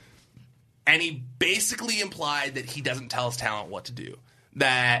happening. Okay. And he basically implied that he doesn't tell his talent what to do.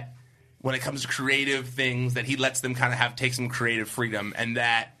 That when it comes to creative things, that he lets them kind of take some creative freedom, and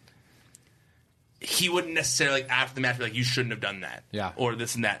that he wouldn't necessarily, after the match, be like, you shouldn't have done that. Yeah. Or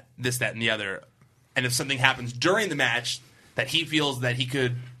this, that, and the other. And if something happens during the match that he feels that he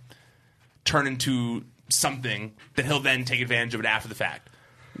could turn into something, that he'll then take advantage of it after the fact.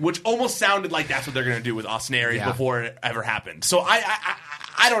 Which almost sounded like that's what they're going to do with Austin Aries before it ever happened. So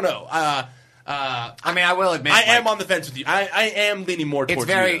I don't know. I mean, I will admit, I am on the fence with you. I am leaning more towards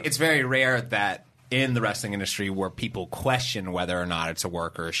you. It's very rare that in the wrestling industry where people question whether or not it's a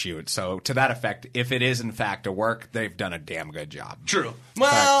work or a shoot. So to that effect, if it is in fact a work, they've done a damn good job. True.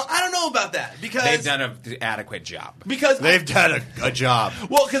 Well, I don't know about that because they've done an adequate job. Because they've done a job.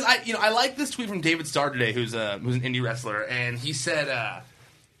 Well, because I like this tweet from David Starr today, who's an indie wrestler, and he said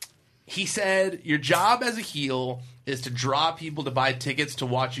your job as a heel is to draw people to buy tickets to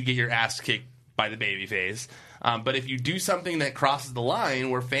watch you get your ass kicked by the babyface. But if you do something that crosses the line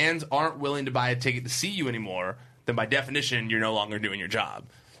where fans aren't willing to buy a ticket to see you anymore, then by definition, you're no longer doing your job.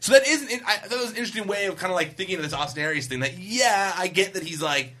 So that was an interesting way of kind of like thinking of this Austin Aries thing. That, yeah, I get that he's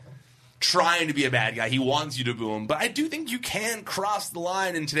like trying to be a bad guy. He wants you to boo him. But I do think you can cross the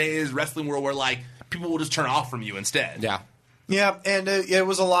line in today's wrestling world where like people will just turn off from you instead. Yeah. Yeah, and it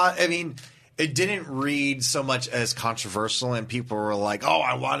was a lot. I mean, it didn't read so much as controversial, and people were like, oh,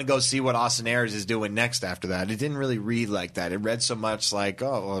 I want to go see what Austin Aries is doing next after that. It didn't really read like that. It read so much like,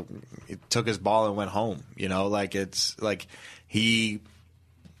 oh, well, he took his ball and went home. You know, like it's like he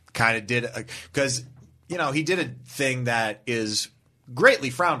kind of did – because, you know, he did a thing that is greatly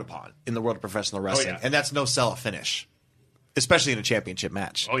frowned upon in the world of professional wrestling, and that's no sell a finish, especially in a championship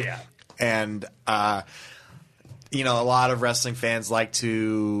match. Oh, yeah. And, you know, a lot of wrestling fans like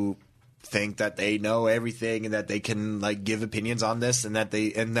to think that they know everything and that they can like give opinions on this, and that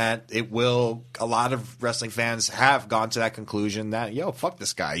it will. A lot of wrestling fans have gone to that conclusion that fuck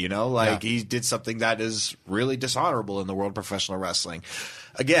this guy, you know, like he did something that is really dishonorable in the world of professional wrestling.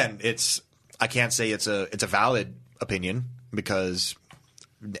 Again, I can't say it's a valid opinion because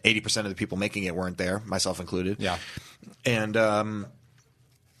 80% of the people making it weren't there, myself included. Yeah,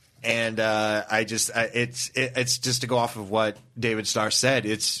 And it's just to go off of what David Starr said.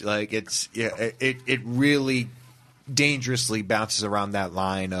 It's like it really dangerously bounces around that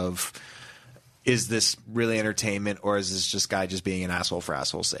line of, is this really entertainment or is this just guy just being an asshole for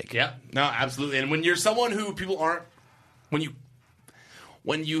asshole's sake? Yeah, no, absolutely. And when you're someone who people aren't,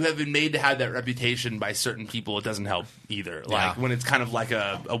 when you have been made to have that reputation by certain people, it doesn't help either. Like when it's kind of like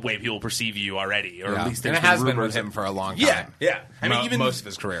a way people perceive you already, or at least and it has been with him for a long time. Yeah. I mean, even most of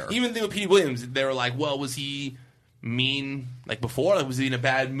his career. Even the thing with Petey Williams, they were like, "Well, was he mean like before? Like, was he in a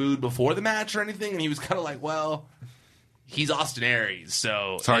bad mood before the match or anything?" And he was kind of like, "Well, he's Austin Aries,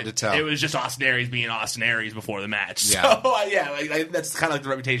 so it's hard to tell. It was just Austin Aries being Austin Aries before the match." Yeah. So that's kind of like the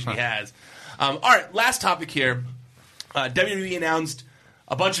reputation he has. All right, last topic here. WWE announced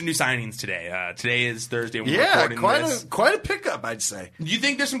a bunch of new signings today. Today is Thursday when we're recording this. Quite a pickup, I'd say. Do you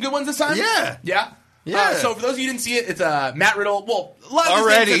think there's some good ones this time? Yeah. Yeah? Yeah. So for those of you who didn't see it, it's Matt Riddle. Well, a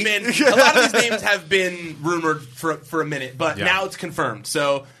lot of these names have been rumored for a minute, but now it's confirmed.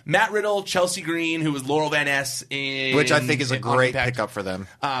 So Matt Riddle, Chelsea Green, who was Laurel Van Ness in, which I think is a great pickup for them.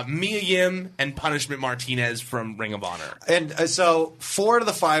 Mia Yim and Punishment Martinez from Ring of Honor. And so 4 of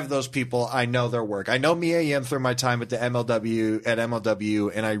the 5 of those people, I know their work. I know Mia Yim through my time at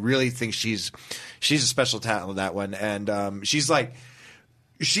MLW, and I really think she's a special talent with that one. And she's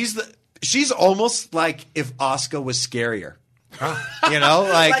almost like if Asuka was scarier. You know,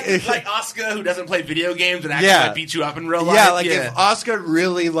 like Asuka, who doesn't play video games and actually beats you up in real life. Yeah, like if Asuka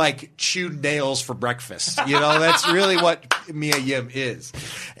really like chewed nails for breakfast, you know, that's really what Mia Yim is.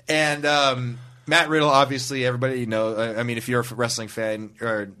 And Matt Riddle, obviously, everybody knows. I mean, if you're a wrestling fan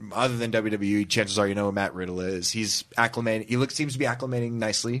or other than WWE, chances are you know who Matt Riddle is. He's acclimating. Seems to be acclimating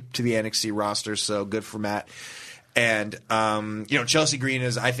nicely to the NXT roster, so good for Matt. And Chelsea Green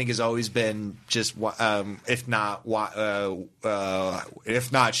I think has always been just if not,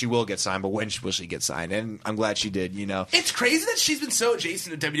 she will get signed. But when will she get signed? And I'm glad she did. You know, it's crazy that she's been so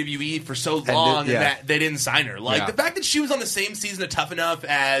adjacent to WWE for so long, and that they didn't sign her. Like the fact that she was on the same season of Tough Enough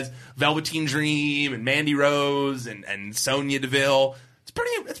as Velveteen Dream and Mandy Rose and Sonya Deville. It's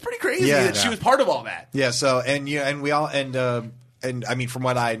pretty crazy that she was part of all that. Yeah. So and I mean, from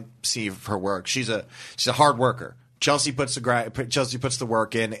what I see of her work, she's a hard worker. Chelsea puts the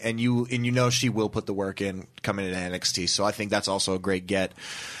work in, and you know she will put the work in coming into NXT. So I think that's also a great get.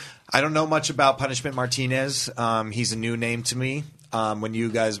 I don't know much about Punishment Martinez. He's a new name to me. When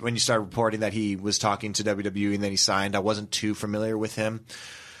you started reporting that he was talking to WWE and then he signed, I wasn't too familiar with him.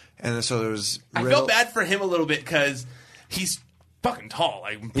 And so there was. I felt bad for him a little bit because he's fucking tall.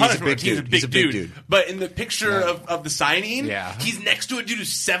 Like he's a big dude. But in the picture of the signing, he's next to a dude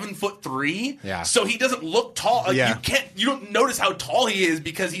who's 7'3". Yeah. So he doesn't look tall. Like, you don't notice how tall he is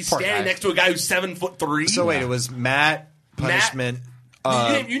because he's standing next to a guy who's 7'3". So wait, it was Matt, Punishment.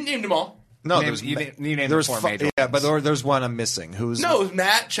 You named them all. No, you named the four major ones. But there's one I'm missing. It was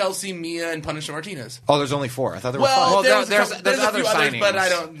Matt, Chelsea, Mia, and Punishment Martinez. Oh, there's only 4. I thought there were 5. Well, there's other signings, but I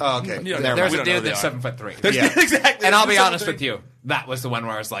don't. Oh, okay. There's a dude that's 7'3". Yeah. Exactly. And I'll be honest with you, that was the one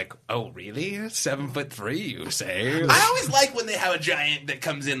where I was like, "Oh, really? 7'3"? You say?" I always like when they have a giant that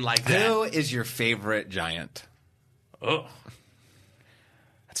comes in like that. Who is your favorite giant? Oh.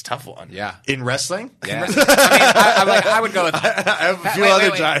 That's a tough one. Yeah. In wrestling? Yeah. I would go with. I have a few other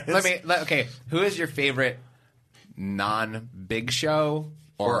giants. Okay. Who is your favorite non-Big Show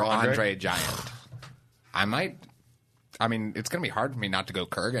or Andre Giant? I mean, it's going to be hard for me not to go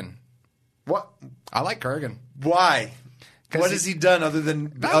Kurgan. What? I like Kurgan. Why? What has he done other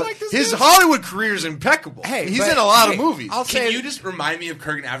than his Hollywood career is impeccable? Hey, he's in a lot of movies. Can you just remind me of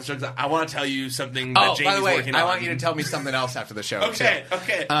Kurgan after the show? Because I want to tell you something that Jamie's working on. I want you to tell me something else after the show. Okay.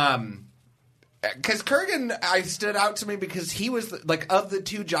 Because Kurgan, stood out to me because he was, of the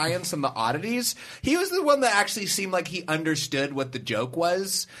two giants and the oddities, he was the one that actually seemed like he understood what the joke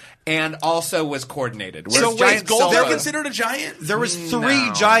was and also was coordinated. So wait, Golga considered a giant? There was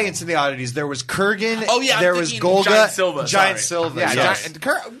 3 giants in the oddities. There was Kurgan. Oh, yeah. There was Golga. Giant Silva. Yeah, yes.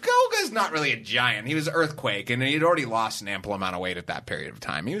 Golga's not really a giant. He was Earthquake, and he'd already lost an ample amount of weight at that period of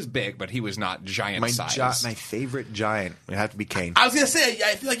time. He was big, but he was not giant size. My favorite giant would have to be Kane. I was going to say,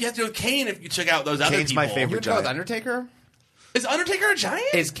 I feel like you have to go Kane if you check out those other people. My favorite giant. With Undertaker? Is Undertaker a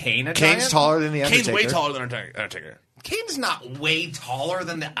giant? Is Kane a giant? Kane's taller than the Undertaker. Kane's way taller than Undertaker. Kane's not way taller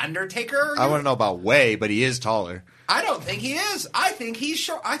than the Undertaker. I want to know about way, but he is taller. I don't think he is. I think he's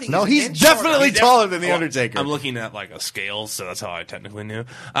short. He's definitely taller than the Undertaker. I'm looking at a scale, so that's how I technically knew.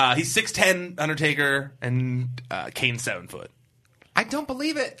 He's 6'10", Undertaker, and Kane's 7 foot. I don't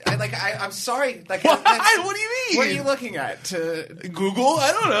believe it. I'm sorry. What do you mean? What are you looking at? Google?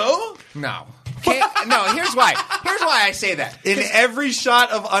 I don't know. No. Here's why. Here's why I say that. In every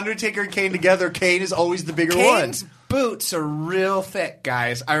shot of Undertaker and Kane together, Kane is always the bigger one. Kane's boots are real thick,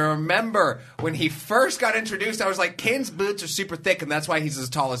 guys. I remember when he first got introduced, I was like, Kane's boots are super thick, and that's why he's as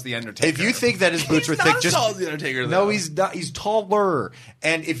tall as the Undertaker. If you think that his boots were thick, just as tall as the Undertaker, no, he's not. He's taller.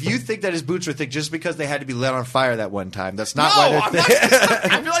 And if you think that his boots were thick just because they had to be lit on fire that one time, that's not why they're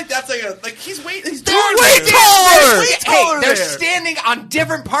thick. I feel like that's he's way taller. They're standing on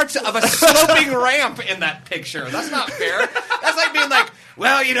different parts of a sloping ramp in that picture. That's not fair. That's like being like,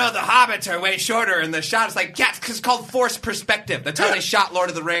 well, the hobbits are way shorter, and the shot is it's called forced perspective. That's how they shot Lord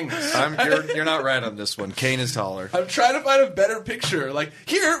of the Rings. You're not right on this one. Kane is taller. I'm trying to find a better picture.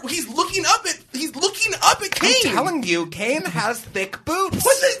 Here, he's looking up at Kane. I'm telling you, Kane has thick boots.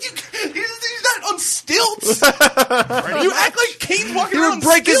 He's not on stilts. You act like Kane's walking around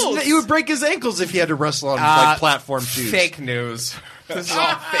on stilts. He would break his ankles if he had to wrestle on platform shoes. Fake news. This is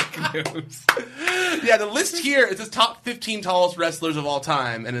all fake news. Yeah, the list here, it says top 15 tallest wrestlers of all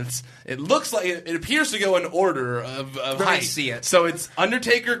time, and it looks like it appears to go in order of height. I see it. So it's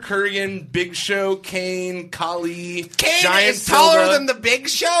Undertaker, Kurgan, Big Show, Kane, Khali, Kane Giant is Silva, taller than the Big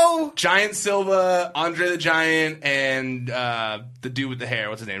Show. Giant Silva, Andre the Giant, and the dude with the hair.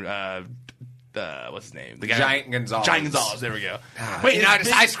 What's his name? what's his name? The guy Giant Gonzalez. Giant Gonzalez. There we go. Wait,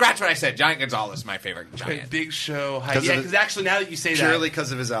 I scratched what I said. Giant Gonzalez is my favorite giant. Big Show. Yeah, because actually now that you say purely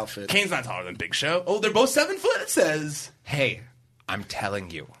because of his outfit, Kane's not taller than Big Show. Oh, they're both 7 foot. It says. Hey, I'm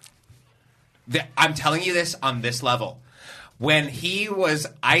telling you. I'm telling you this on this level. When he was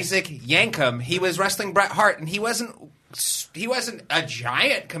Isaac Yankem, he was wrestling Bret Hart, and he wasn't a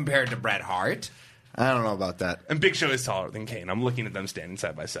giant compared to Bret Hart. I don't know about that. And Big Show is taller than Kane. I'm looking at them standing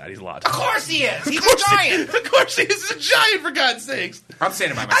side by side. He's a lot taller. Of course he is. He's a giant. Of course he is a giant, for God's sakes. I'm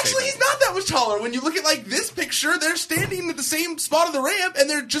standing by my Actually, he's not that much taller. When you look at like this picture, they're standing at the same spot of the ramp, and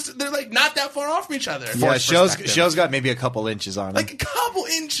they're like not that far off from each other. Yeah, Show's got maybe a couple inches on him. Like a couple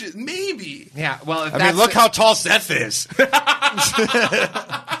inches, maybe. Yeah, well, if I mean, look how tall Seth is.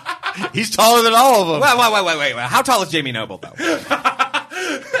 He's taller than all of them. Wait. How tall is Jamie Noble, though?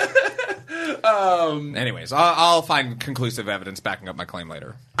 Anyways, I'll find conclusive evidence backing up my claim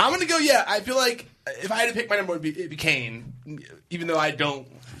later. I'm going to go, yeah. I feel like if I had to pick my number, it'd be Kane, even though I don't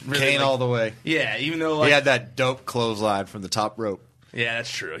really Kane all the way. Yeah, even though he had that dope clothesline from the top rope. Yeah,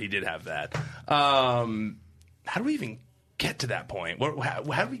 that's true. He did have that. How do we even get to that point? How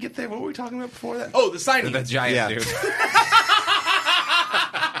did we get there? What were we talking about before that? Oh, the signing. The giant dude.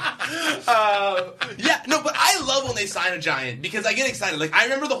 Yeah, no, but I love when they sign a giant because I get excited. Like, I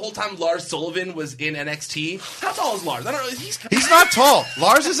remember the whole time Lars Sullivan was in NXT. How tall is Lars? I don't know. He's not tall.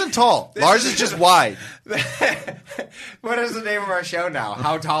 Lars isn't tall. Lars is just wide. What is the name of our show now?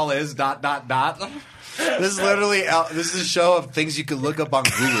 How tall is ... This is literally this is a show of things you can look up on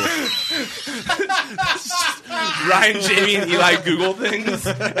Google. Ryan, Jamie, and Eli Google things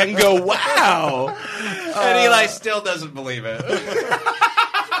and go, wow. And Eli still doesn't believe it.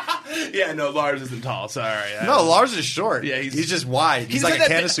 Yeah, no, Lars isn't tall. Sorry. No, Lars is short. Yeah, he's just wide. He's like a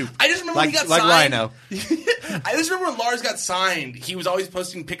can of soup. I just remember when he got signed. Like Rhino. I just remember when Lars got signed, he was always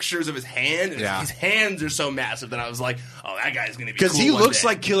posting pictures of his hand. And his hands are so massive that I was like, oh, that guy's going to be cool. Because he looks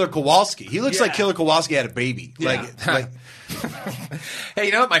like Killer Kowalski. He looks like Killer Kowalski had a baby. Yeah. Like Hey,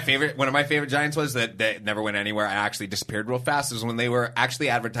 you know what one of my favorite giants was that never went anywhere. I actually disappeared real fast. Was when they were actually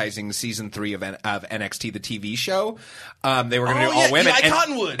advertising season 3 of NXT, the TV show. They were going to do all women. Eli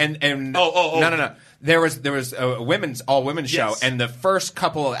Cottonwood. And no. There was a all women's show, and the first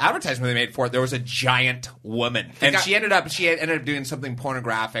couple of advertisements they made for it, there was a giant woman, and she ended up doing something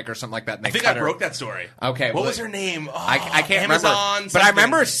pornographic or something like that. And I think I broke that story. Okay, what was her name? Oh, I can't remember, but I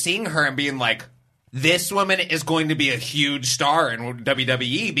remember seeing her and being like, this woman is going to be a huge star in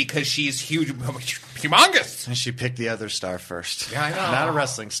WWE because she's humongous. And she picked the other star first. Yeah, I know. Not a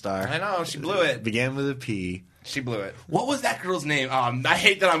wrestling star. I know. She blew it. Began with a P. She blew it. What was that girl's name? I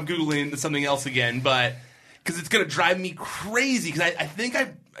hate that I'm Googling something else again, but because it's going to drive me crazy. Because I think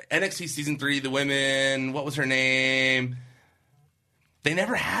NXT Season 3, the women, what was her name? They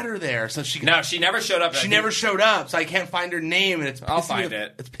never had her there, so she never showed up. She never showed up, so I can't find her name, and I'll find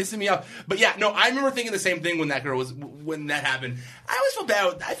it. It's pissing me off. But yeah, no, I remember thinking the same thing when that happened. I always felt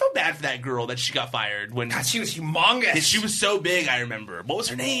bad. I felt bad for that girl that she got fired when she was humongous. She was so big. I remember. What was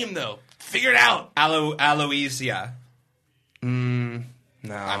her name though? Figure it out. Aloysia.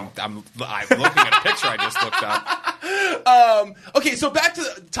 No, I'm looking at a picture I just looked up. Okay, so back to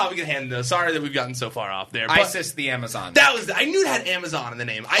the topic at hand, though. Sorry that we've gotten so far off there. Isis the Amazon. I knew it had Amazon in the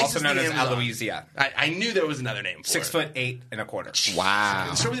name. Also known as Aloysia. I knew there was another name for 6'8" and a quarter.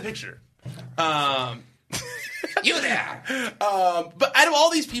 Wow. Show me the picture. You there? But out of all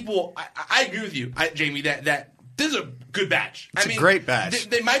these people, I agree with you, Jamie, that this is a good batch. It's a great batch.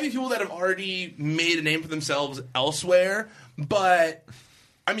 They might be people that have already made a name for themselves elsewhere, but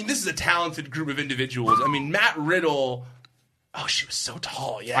I mean, this is a talented group of individuals. I mean, Matt Riddle. Oh, she was so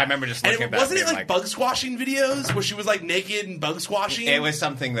tall. Yeah, I remember just looking at that. Wasn't it like bug squashing videos where she was like naked and bug squashing? It was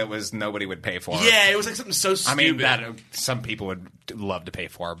something that nobody would pay for. Yeah, it was like something so stupid. I mean, that some people would love to pay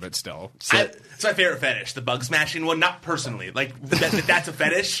for, but still. It's my favorite fetish, the bug smashing one. Not personally, like that's a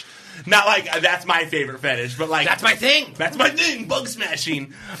fetish. Not like that's my favorite fetish, but like that's my thing. That's my thing, bug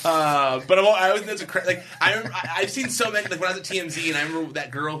smashing. But I always think that's like I've seen so many. Like when I was at TMZ, and I remember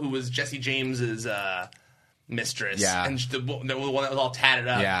that girl who was Jesse James's mistress, yeah, and the one that was all tatted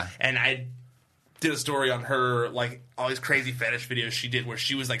up, yeah. And I did a story on her, like all these crazy fetish videos she did, where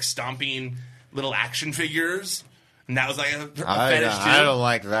she was like stomping little action figures. And that was like a fetish too. I don't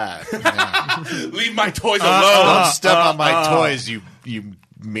like that. Yeah. Leave my toys alone. Don't step on my toys, you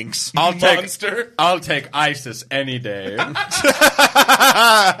minx. Monster. I'll take ISIS any day.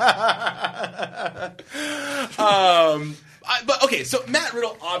 But okay, so Matt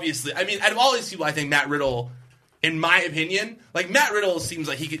Riddle, obviously, I mean, out of all these people, I think Matt Riddle in my opinion, like Matt Riddle seems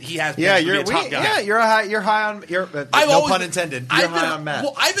like he has potential to be a top guy. Yeah, you're high on. No pun intended. You're high on Matt.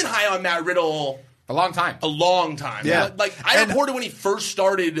 Well, I've been high on Matt Riddle a long time. Yeah, like I reported when he first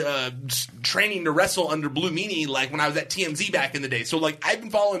started training to wrestle under Blue Meanie, like when I was at TMZ back in the day. So like I've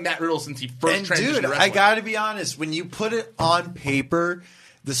been following Matt Riddle since he first transitioned to wrestling. I got to be honest. When you put it on paper.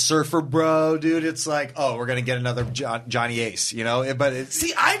 The Surfer Bro, dude, it's like, oh, we're gonna get another Johnny Ace, you know. But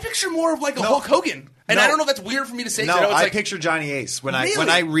I picture more of like a Hulk Hogan, and I don't know if that's weird for me to say. No, I picture Johnny Ace when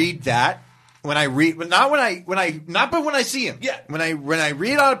I read that. When I see him. Yeah. When I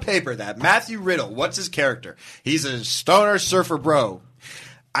read on paper that Matthew Riddle, what's his character? He's a stoner Surfer Bro.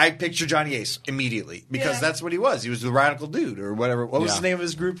 I picture Johnny Ace immediately because that's what he was. He was the radical dude or whatever. What was the name of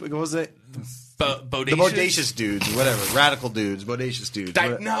his group? What was it? Bodacious? The Bodacious Dudes, whatever. Radical Dudes, Bodacious Dudes. I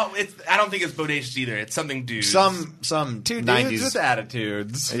don't think it's Bodacious either. It's something dudes. Some two 90s, dudes with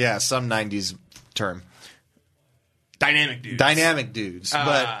attitudes. Yeah, some 90s term. Dynamic dudes. Dynamic dudes.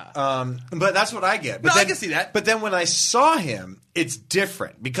 But that's what I get. But I can see that. But then when I saw him, it's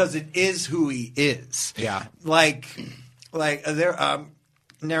different because it is who he is. Yeah. Like there.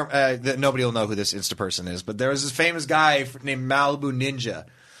 Nobody will know who this Insta person is, but there was this famous guy named Malibu Ninja.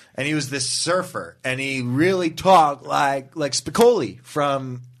 And he was this surfer, and he really talked like Spicoli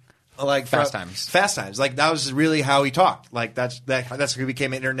from Fast Times. Fast Times, like that was really how he talked. Like that's who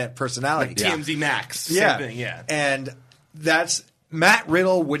became an internet personality. Like TMZ Max, same thing, yeah. And that's Matt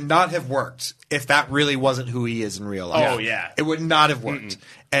Riddle would not have worked if that really wasn't who he is in real life. Oh yeah, it would not have worked,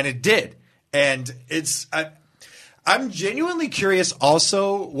 and it did. And I'm genuinely curious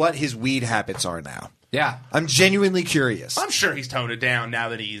also what his weed habits are now. Yeah. I'm genuinely curious. I'm sure he's toned it down now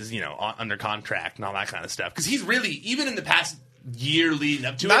that he's, under contract and all that kind of stuff. Because he's really, even in the past year leading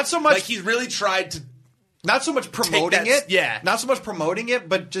up to not so much, like he's really tried to. Not so much promoting it. Yeah. Not so much promoting it,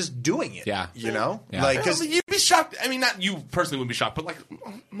 but just doing it. Yeah. You know? Yeah. Like, cause you'd be shocked. I mean, not you personally wouldn't be shocked, but like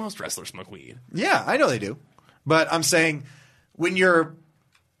most wrestlers smoke weed. Yeah, I know they do. But I'm saying when you're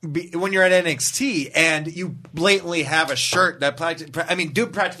at NXT and you blatantly have a shirt that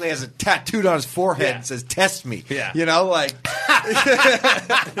dude practically has it tattooed on his forehead and says "Test me." Yeah, you know, like,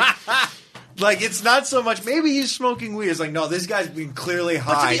 like it's not so much. Maybe he's smoking weed. It's like, no, this guy's been clearly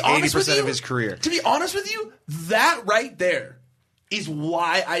high 80% of his career. To be honest with you, that right there is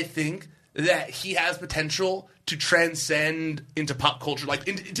why I think that he has potential to transcend into pop culture, like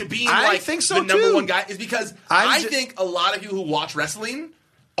into being the number one guy. Is because I think a lot of people who watch wrestling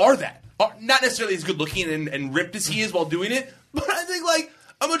are not necessarily as good looking and ripped as he is while doing it, but I think like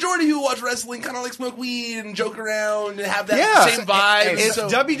a majority who watch wrestling kind of like smoke weed and joke around and have that same vibe. If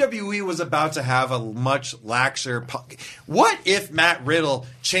WWE was about to have a much laxer, what if Matt Riddle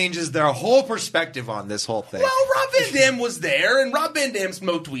changes their whole perspective on this whole thing? Well, Rob Van Dam was there, and Rob Van Dam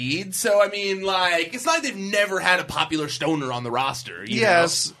smoked weed, so I mean, like, it's not like they've never had a popular stoner on the roster. You know?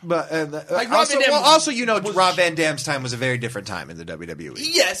 But like also, Rob Van Dam's time was a very different time in the WWE.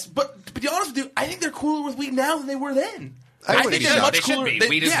 Yes, but to be honest with you, I think they're cooler with weed now than they were then. I think they're much cooler.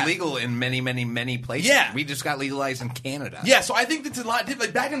 Weed is legal in many, many, many places. Yeah. We just got legalized in Canada. Yeah, so I think that's a lot different.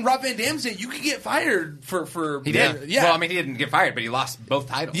 Like back in Rob Van Dam's day, you could get fired for He did. Yeah. Well, I mean, he didn't get fired, but he lost both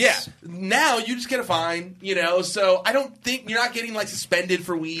titles. Yeah. Now you just get a fine, so I don't think you're not getting like suspended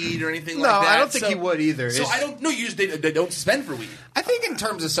for weed or anything like that. No, I don't think he would either. So I don't know. They don't suspend for weed. I think in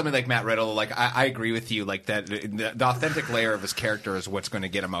terms of somebody like Matt Riddle, like I agree with you, like that the authentic layer of his character is what's going to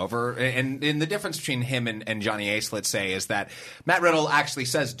get him over. And the difference between him and Johnny Ace, let's say, is that Matt Riddle actually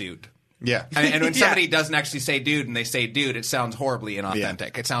says dude. Yeah. And when somebody doesn't actually say dude and they say dude, it sounds horribly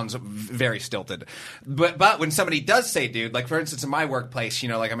inauthentic. Yeah. It sounds very stilted. But when somebody does say dude, like for instance in my workplace,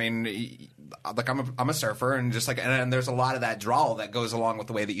 like I mean, like I'm a surfer and just like and there's a lot of that drawl that goes along with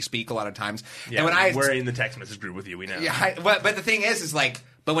the way that you speak a lot of times. Yeah, and we're in the text message group with you, we know. Yeah, but the thing is like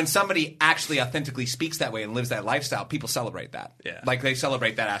but when somebody actually authentically speaks that way and lives that lifestyle, people celebrate that. Yeah. Like they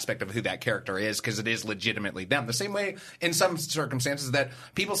celebrate that aspect of who that character is because it is legitimately them. The same way in some circumstances that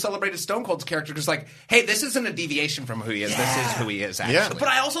people celebrated Stone Cold's character because like, hey, this isn't a deviation from who he is. Yeah. This is who he is actually. Yeah. But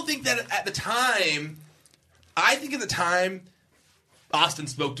I also think that at the time, Austin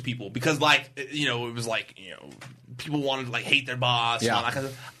spoke to people because like, it was like, people wanted to like hate their boss and all that kind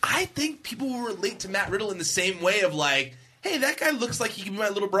of stuff. I think people will relate to Matt Riddle in the same way of like, hey, that guy looks like he could be my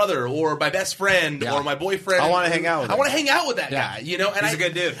little brother or my best friend or my boyfriend. I want to hang out with him. I want to hang out with that guy, And he's a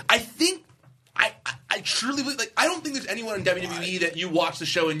good dude. I think I truly believe, like, I don't think there's anyone in WWE that you watch the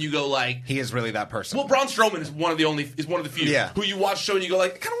show and you go like, he is really that person. Well, Braun Strowman is one of the few who you watch the show and you go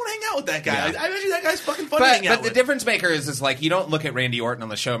like, I kind of want to hang out with that guy. Yeah. I bet you that guy's fucking fun to hang out with. But the difference maker is like you don't look at Randy Orton on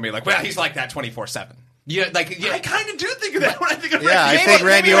the show and be like, well, he's like that 24/7. I kind of do think of that when I think of I think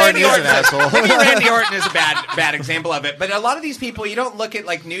Randy Orton is an asshole. Maybe Randy Orton is a bad example of it. But a lot of these people, you don't look at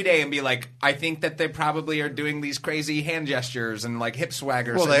like New Day and be like, I think that they probably are doing these crazy hand gestures and like hip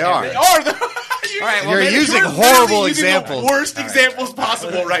swaggers. Well, they are. They are. All right, well, you're using horrible examples. The worst examples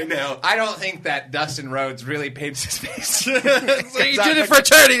possible right now. I don't think that Dustin Rhodes really paints his face. So you did it for a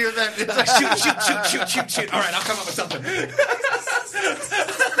charity event. It's like shoot. All right, I'll come up with something.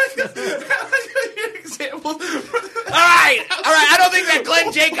 Examples. All right. I don't think that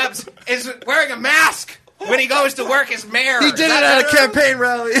Glenn Jacobs is wearing a mask when he goes to work as mayor. He did it at a campaign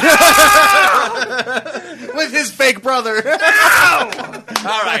rally with his fake brother. No!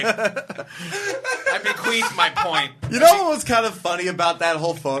 All right. I bequeath my point. You know what was kind of funny about that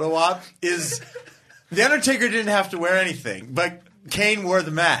whole photo op is The Undertaker didn't have to wear anything, but Kane wore the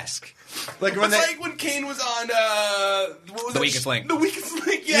mask. Like when Kane was on what was The Weakest Link. The Weakest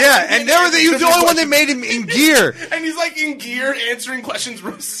Link, yeah. And he was the only one that made him in gear. And he's like in gear answering questions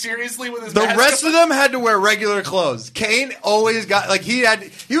seriously with his The mask rest on. of them had to wear regular clothes. Kane always got he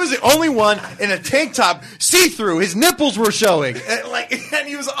was the only one in a tank top, see-through. His nipples were showing. And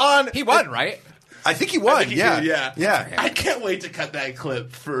he was on. He won, right? I think he won. Yeah. Yeah. I can't wait to cut that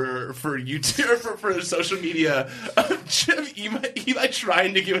clip for YouTube or for social media of Jim Eli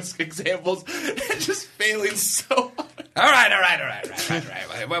trying to give us examples and just failing so hard. All right.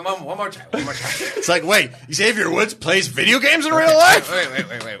 One more time. It's like, wait, Xavier Woods plays video games in real life? Wait.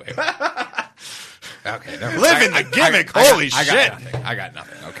 Okay, never mind. Living the gimmick. Holy shit. I got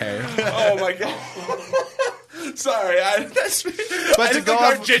nothing. Okay. Oh my god. Sorry, But to go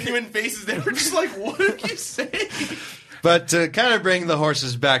our off genuine faces, they were just like, "What did you say?" But to kind of bring the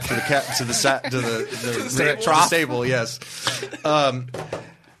horses back to the stable, yes.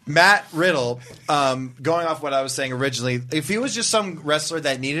 Matt Riddle, going off what I was saying originally, if he was just some wrestler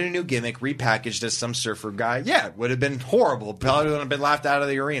that needed a new gimmick repackaged as some surfer guy, yeah, it would have been horrible. Probably would have been laughed out of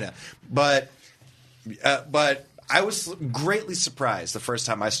the arena. But I was greatly surprised the first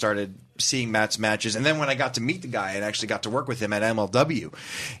time I started seeing Matt's matches, and then when I got to meet the guy and actually got to work with him at MLW,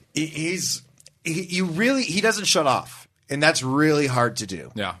 he doesn't shut off, and that's really hard to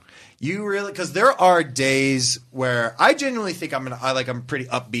do. Yeah, because there are days where I genuinely think I'm a pretty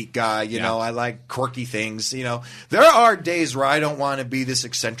upbeat guy. You know, I like quirky things. You know, there are days where I don't want to be this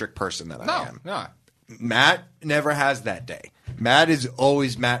eccentric person that I am. No. Matt never has that day. Matt is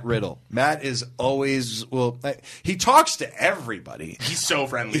always Matt Riddle. Matt is always he talks to everybody. He's so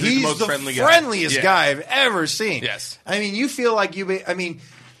friendly. He's the most friendly guy. Friendliest guy I've ever seen. Yes. I mean, you feel like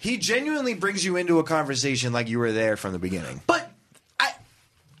he genuinely brings you into a conversation like you were there from the beginning. But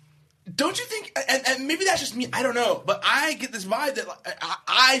don't you think, and maybe that's just me, I don't know, but I get this vibe that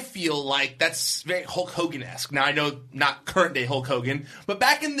I feel like that's very Hulk Hogan-esque. Now, I know not current day Hulk Hogan, but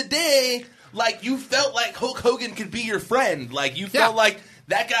back in the day, like, you felt like Hulk Hogan could be your friend. Like, you felt like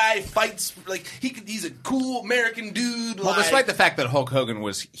that guy fights, like, he's a cool American dude. Well, despite the fact that Hulk Hogan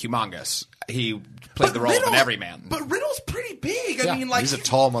was humongous, he played the role of an everyman. But Riddle's pretty big. I mean, like, he's a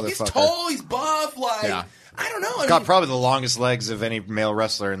tall motherfucker. He's tall, he's buff, like... I don't know. He's got probably the longest legs of any male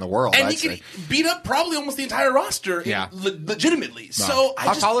wrestler in the world. And he can beat up probably almost the entire roster legitimately. Wow. So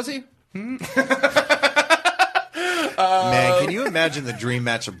How tall is he? Man, can you imagine the dream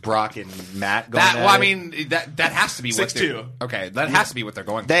match of Brock and Matt going I mean, that has to be 6'2". Okay, that has to be what they're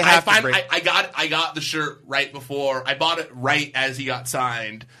going for. I got the shirt right before. I bought it right as he got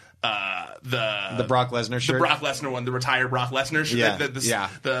signed. The Brock Lesnar shirt, the Brock Lesnar one, the retired Brock Lesnar shirt,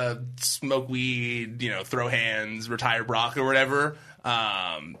 the smoke weed, throw hands, retire Brock or whatever.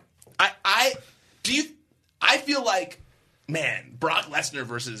 I feel like, man, Brock Lesnar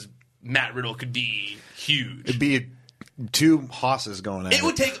versus Matt Riddle could be huge. It'd be two hosses going at it. It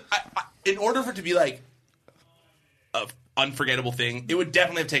would take in order for it to be like a unforgettable thing. It would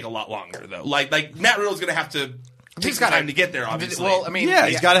definitely take a lot longer though. Like Matt Riddle's going to have to. Takes time to get there, obviously. Well, I mean,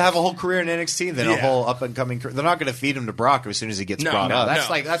 he's got to have a whole career in NXT, then a whole up and coming career. They're not going to feed him to Brock as soon as he gets brought up.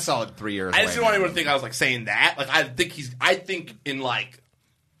 That's solid 3 years. I just didn't want anyone to think I was like saying that. Like, I think in like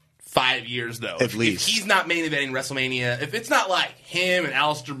 5 years though, at least, if he's not main eventing WrestleMania, if it's not like him and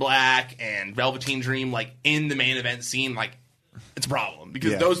Aleister Black and Velveteen Dream like in the main event scene, like it's a problem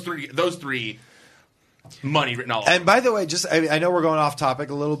because those three. Money written all over. And by the way, I know we're going off topic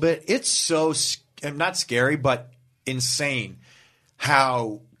a little bit. It's so not scary, but insane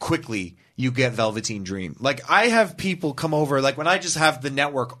how quickly you get Velveteen Dream. Like, I have people come over, like when I just have the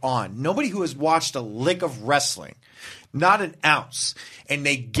network on, nobody who has watched a lick of wrestling, not an ounce, and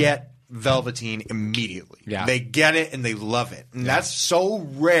they get Velveteen immediately. Yeah. They get it and they love it. And that's so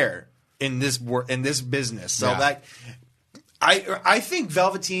rare in this business. So that I think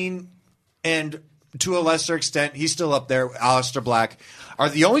Velveteen and to a lesser extent, he's still up there. Aleister Black are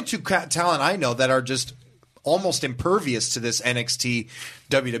the only two talent I know that are just almost impervious to this NXT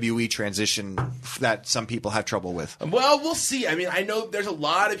WWE transition that some people have trouble with. Well, we'll see. I mean, I know there's a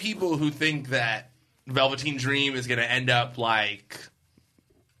lot of people who think that Velveteen Dream is going to end up like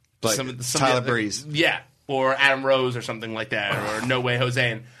some Tyler Breeze. Yeah, or Adam Rose or something like that, or No Way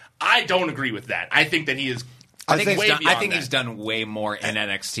Jose. And I don't agree with that. I think that he is. I think he's done way more in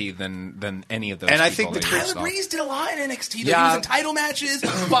NXT than any of those. And I people think Tyler Breeze did a lot in NXT. Yeah. He was in title matches,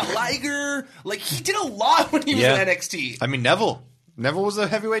 fought Liger. Like, he did a lot when he was in NXT. I mean, Neville was a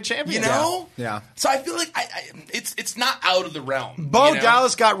heavyweight champion. You know? Yeah. So I feel like it's not out of the realm. Bo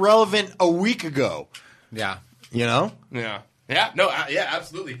Dallas got relevant a week ago. Yeah. You know? Yeah. Yeah. No. Yeah.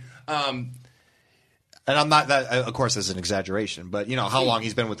 Absolutely. And I'm not that. Of course, it's an exaggeration, but you know how long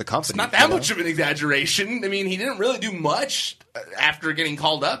he's been with the company. It's not that much of an exaggeration. I mean, he didn't really do much after getting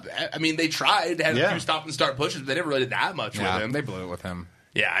called up. I mean, they tried, had a few stop and start pushes, but they never really did that much with him. They blew it with him.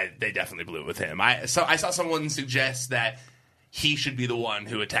 Yeah, they definitely blew it with him. I saw someone suggest that he should be the one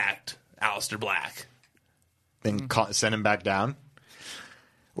who attacked Aleister Black and send him back down.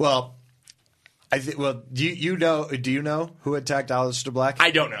 Well, do you know who attacked Aleister Black?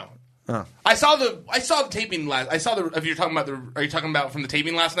 I don't know. Oh. I saw the taping last. If you're talking about are you talking about from the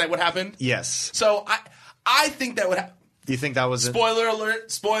taping last night? What happened? Yes. So I think that would happen. Do you think that was Spoiler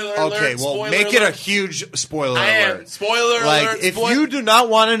alert! Spoiler alert! Okay, well, make it a huge spoiler alert. I am. Spoiler alert! If you do not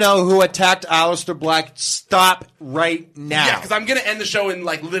want to know who attacked Aleister Black, stop right now. Yeah, because I'm going to end the show in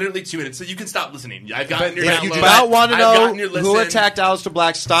like literally 2 minutes, so you can stop listening. I've gotten your download. If you do not want to know who attacked Aleister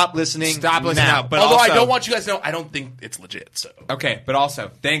Black, stop listening. Stop listening now. But although I don't want you guys to know, I don't think it's legit. So okay, but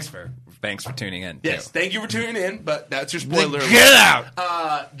also thanks for tuning in. Yes, thank you for tuning in. But that's your spoiler. Get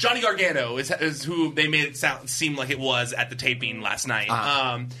out. Johnny Gargano is who they made it seem like it was at the taping last night.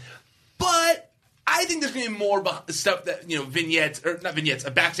 But I think there's going to be more stuff that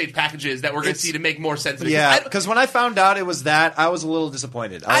backstage packages that we're going to see to make more sense. Yeah, because when I found out it was that, I was a little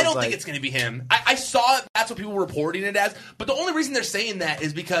disappointed. I don't think it's going to be him. I saw it. That's what people were reporting it as. But the only reason they're saying that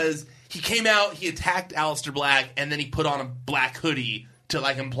is because he came out, he attacked Aleister Black, and then he put on a black hoodie to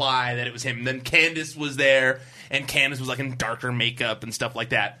like imply that it was him. And then Candice was there, and Candice was like in darker makeup and stuff like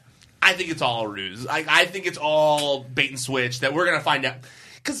that. I think it's all a ruse. I think it's all bait and switch that we're going to find out.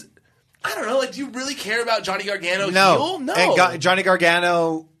 Because, I don't know, like, do you really care about Johnny Gargano? No. No. And Johnny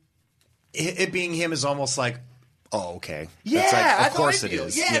Gargano, it being him is almost like, oh, okay. Yeah, like, of course it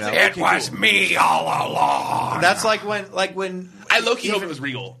is. Yeah, you know? It was me all along. That's like when I low-key hope it was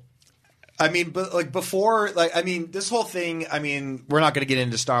Regal. I mean, but like before, like I mean, this whole thing. I mean, we're not going to get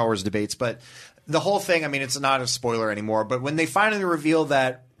into Star Wars debates, but the whole thing. I mean, it's not a spoiler anymore. But when they finally reveal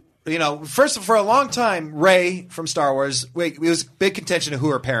that, you know, first for a long time, Rey from Star Wars, it was big contention of who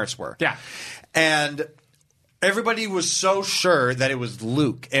her parents were. Yeah, and everybody was so sure that it was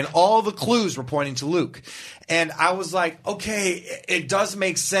Luke, and all the clues were pointing to Luke. And I was like, okay, it does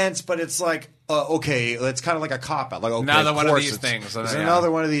make sense, but it's like. Okay, it's kind of like a cop-out. Like, okay, another one of these things. It's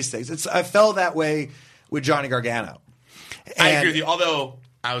another one of these things. I felt that way with Johnny Gargano. I agree with you, although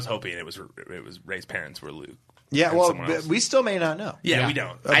I was hoping it was Rey's parents were Luke. Yeah, well, we still may not know. Yeah, we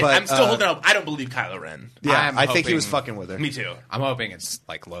don't. I'm still holding up. I don't believe Kylo Ren. Yeah, I think he was fucking with her. Me too. I'm hoping it's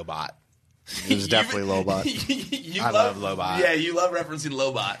like Lobot. It was definitely Lobot. I love Lobot. Yeah, you love referencing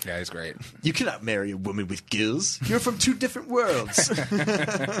Lobot. Yeah, he's great. You cannot marry a woman with gills. You're from two different worlds.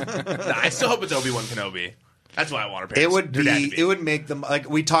 I still hope it's Obi-Wan Kenobi. That's why I want her parents. It would make them like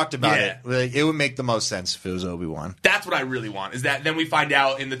we talked about it. Like, it would make the most sense if it was Obi-Wan. That's what I really want. Is that then we find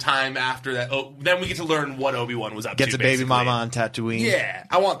out in the time after that? Then we get to learn what Obi-Wan was up to. Gets a baby mama on Tatooine. Yeah,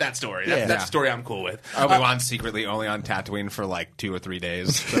 I want that story. That's the story I'm cool with. Obi-Wan's secretly only on Tatooine for like 2 or 3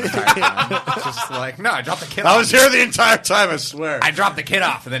 days. The entire time. It's just like, no, I dropped the kid off. I was here the entire time, I swear. I dropped the kid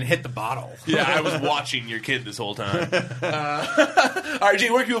off and then hit the bottle. Yeah, I was watching your kid this whole time. All right, Jay,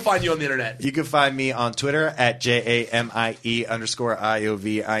 where can people find you on the internet? You can find me on Twitter at JAMIE_IOVINE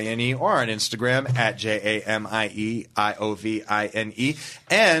or on Instagram at JAMIEIOVINE.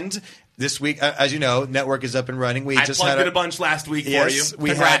 And this week, as you know, Network is up and running. I just plugged it a bunch last week for you.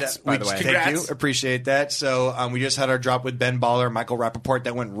 Congrats, by the way. Thank you. Appreciate that. So we just had our drop with Ben Baller, Michael Rappaport.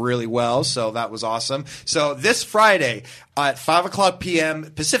 That went really well. So that was awesome. So this Friday at 5 o'clock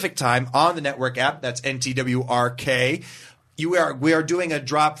p.m. Pacific time on the Network app, that's NTWRK, we are doing a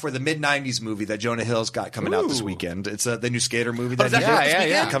drop for the mid-90s movie that Jonah Hill's got coming out this weekend. It's the new Skater movie.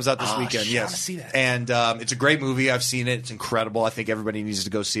 It comes out this weekend. Yes. I want to see that. And it's a great movie. I've seen it. It's incredible. I think everybody needs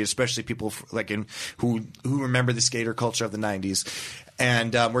to go see it, especially people who remember the skater culture of the 90s.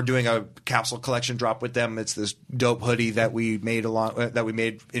 And we're doing a capsule collection drop with them. It's this dope hoodie that we made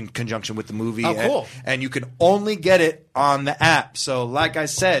in conjunction with the movie. Oh, cool! And you can only get it on the app. So, like I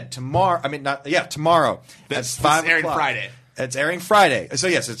said, tomorrow. That's 5 airing o'clock. Friday. It's airing Friday. So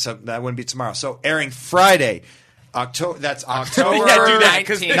yes, that wouldn't be tomorrow. So airing Friday. That's October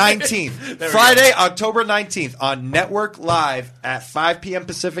 19th. Friday, October 19th on Network Live at 5 p.m.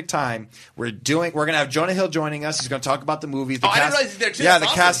 Pacific time. We're going to have Jonah Hill joining us. He's going to talk about the movie. I didn't realize he's there too. Yeah,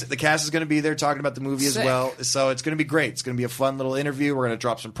 That's the cast is going to be there talking about the movie as well. So it's going to be great. It's going to be a fun little interview. We're going to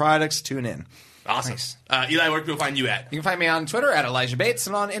drop some products. Tune in. Awesome. Nice. Eli, where can people find you at? You can find me on Twitter at Elijah Bates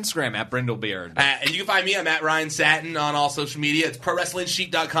and on Instagram at Brindlebeard. And you can find me. I'm at Ryan Satin on all social media. It's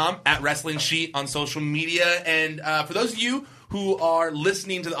ProWrestlingSheet.com, at Wrestling Sheet on social media. And for those of you who are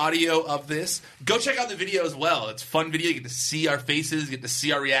listening to the audio of this, go check out the video as well. It's a fun video. You get to see our faces, get to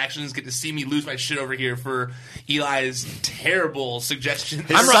see our reactions, get to see me lose my shit over here for Eli's terrible suggestions.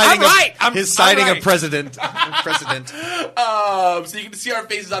 His citing of precedent. So you can see our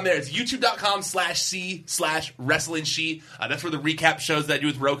faces on there. It's youtube.com/C/Wrestling Sheet. That's where the recap shows that I do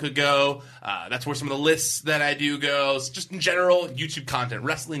with Roka go. That's where some of the lists that I do go. So just in general, YouTube content,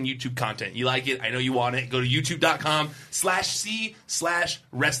 wrestling YouTube content. You like it? I know you want it. Go to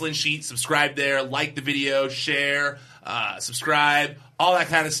youtube.com/C/Wrestling Sheet. Subscribe there. Like the video. Share. Subscribe. All that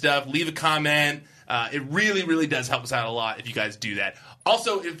kind of stuff. Leave a comment. It really, really does help us out a lot if you guys do that.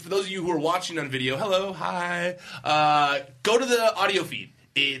 Also, for those of you who are watching on video, hello, hi. Go to the audio feed.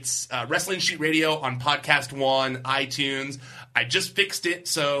 It's Wrestling Sheet Radio on Podcast One, iTunes. I just fixed it,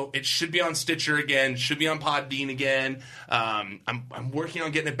 so it should be on Stitcher again. Should be on Podbean again. I'm working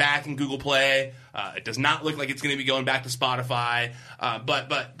on getting it back in Google Play. It does not look like it's going to be going back to Spotify. But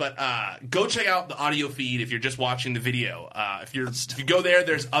go check out the audio feed if you're just watching the video. If you go there,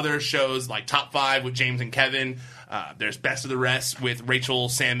 there's other shows like Top 5 with James and Kevin. There's Best of the Rest with Rachel,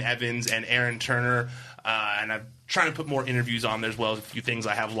 Sam Evans, and Aaron Turner. And I'm trying to put more interviews on there as well. There's a few things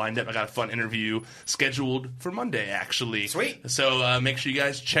I have lined up. I got a fun interview scheduled for Monday, actually. Sweet. So make sure you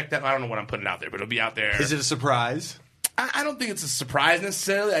guys check that. I don't know what I'm putting out there, but it'll be out there. Is it a surprise? I don't think it's a surprise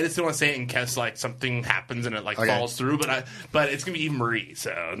necessarily. I just don't want to say it in case like something happens and it falls through. But it's gonna be Eve Marie,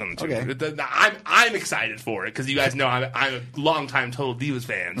 so I'm excited for it because you guys know I'm a longtime Total Divas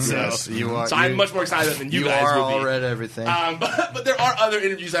fan. So, yes, you are. So I'm much more excited than you guys will be. You are all read everything. But there are other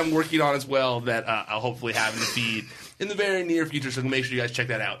interviews I'm working on as well that I'll hopefully have in the feed in the very near future. So make sure you guys check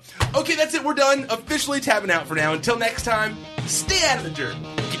that out. Okay, that's it. We're done. Officially tapping out for now. Until next time, stay out of the dirt.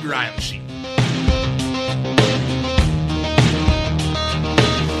 Keep your eye on the sheet.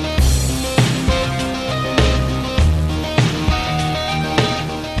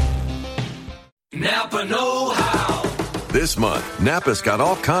 Napa know-how. This month, Napa's got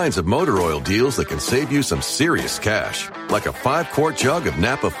all kinds of motor oil deals that can save you some serious cash. Like a 5-quart jug of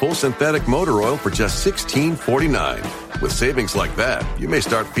Napa full synthetic motor oil for just $16.49. With savings like that, you may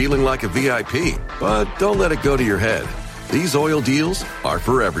start feeling like a VIP. But don't let it go to your head. These oil deals are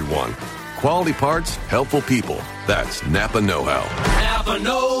for everyone. Quality parts, helpful people. That's Napa know-how. Napa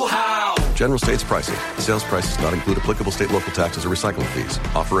know-how. General States pricing. Sales prices not include applicable state, local taxes, or recycling fees.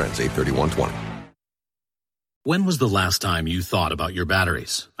 Offer ends 8/31/20. When was the last time you thought about your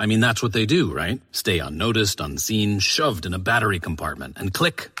batteries? I mean, that's what they do, right? Stay unnoticed, unseen, shoved in a battery compartment, and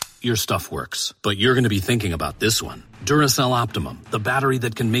click, your stuff works. But you're going to be thinking about this one. Duracell Optimum, the battery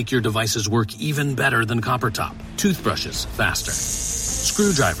that can make your devices work even better than copper top. Toothbrushes, faster.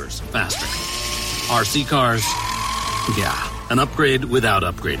 Screwdrivers, faster. RC cars, yeah, an upgrade without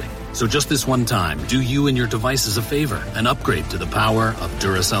upgrading. So just this one time, do you and your devices a favor and upgrade to the power of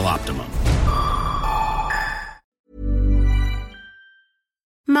Duracell Optimum.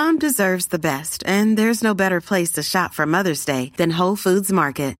 Mom deserves the best, and there's no better place to shop for Mother's Day than Whole Foods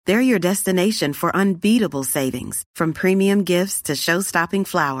Market. They're your destination for unbeatable savings, from premium gifts to show-stopping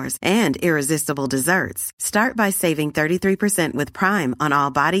flowers and irresistible desserts. Start by saving 33% with Prime on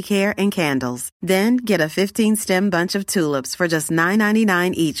all body care and candles. Then get a 15-stem bunch of tulips for just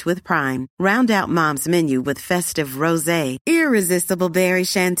 $9.99 each with Prime. Round out Mom's menu with festive rosé, irresistible berry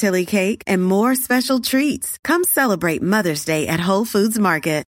chantilly cake, and more special treats. Come celebrate Mother's Day at Whole Foods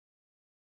Market.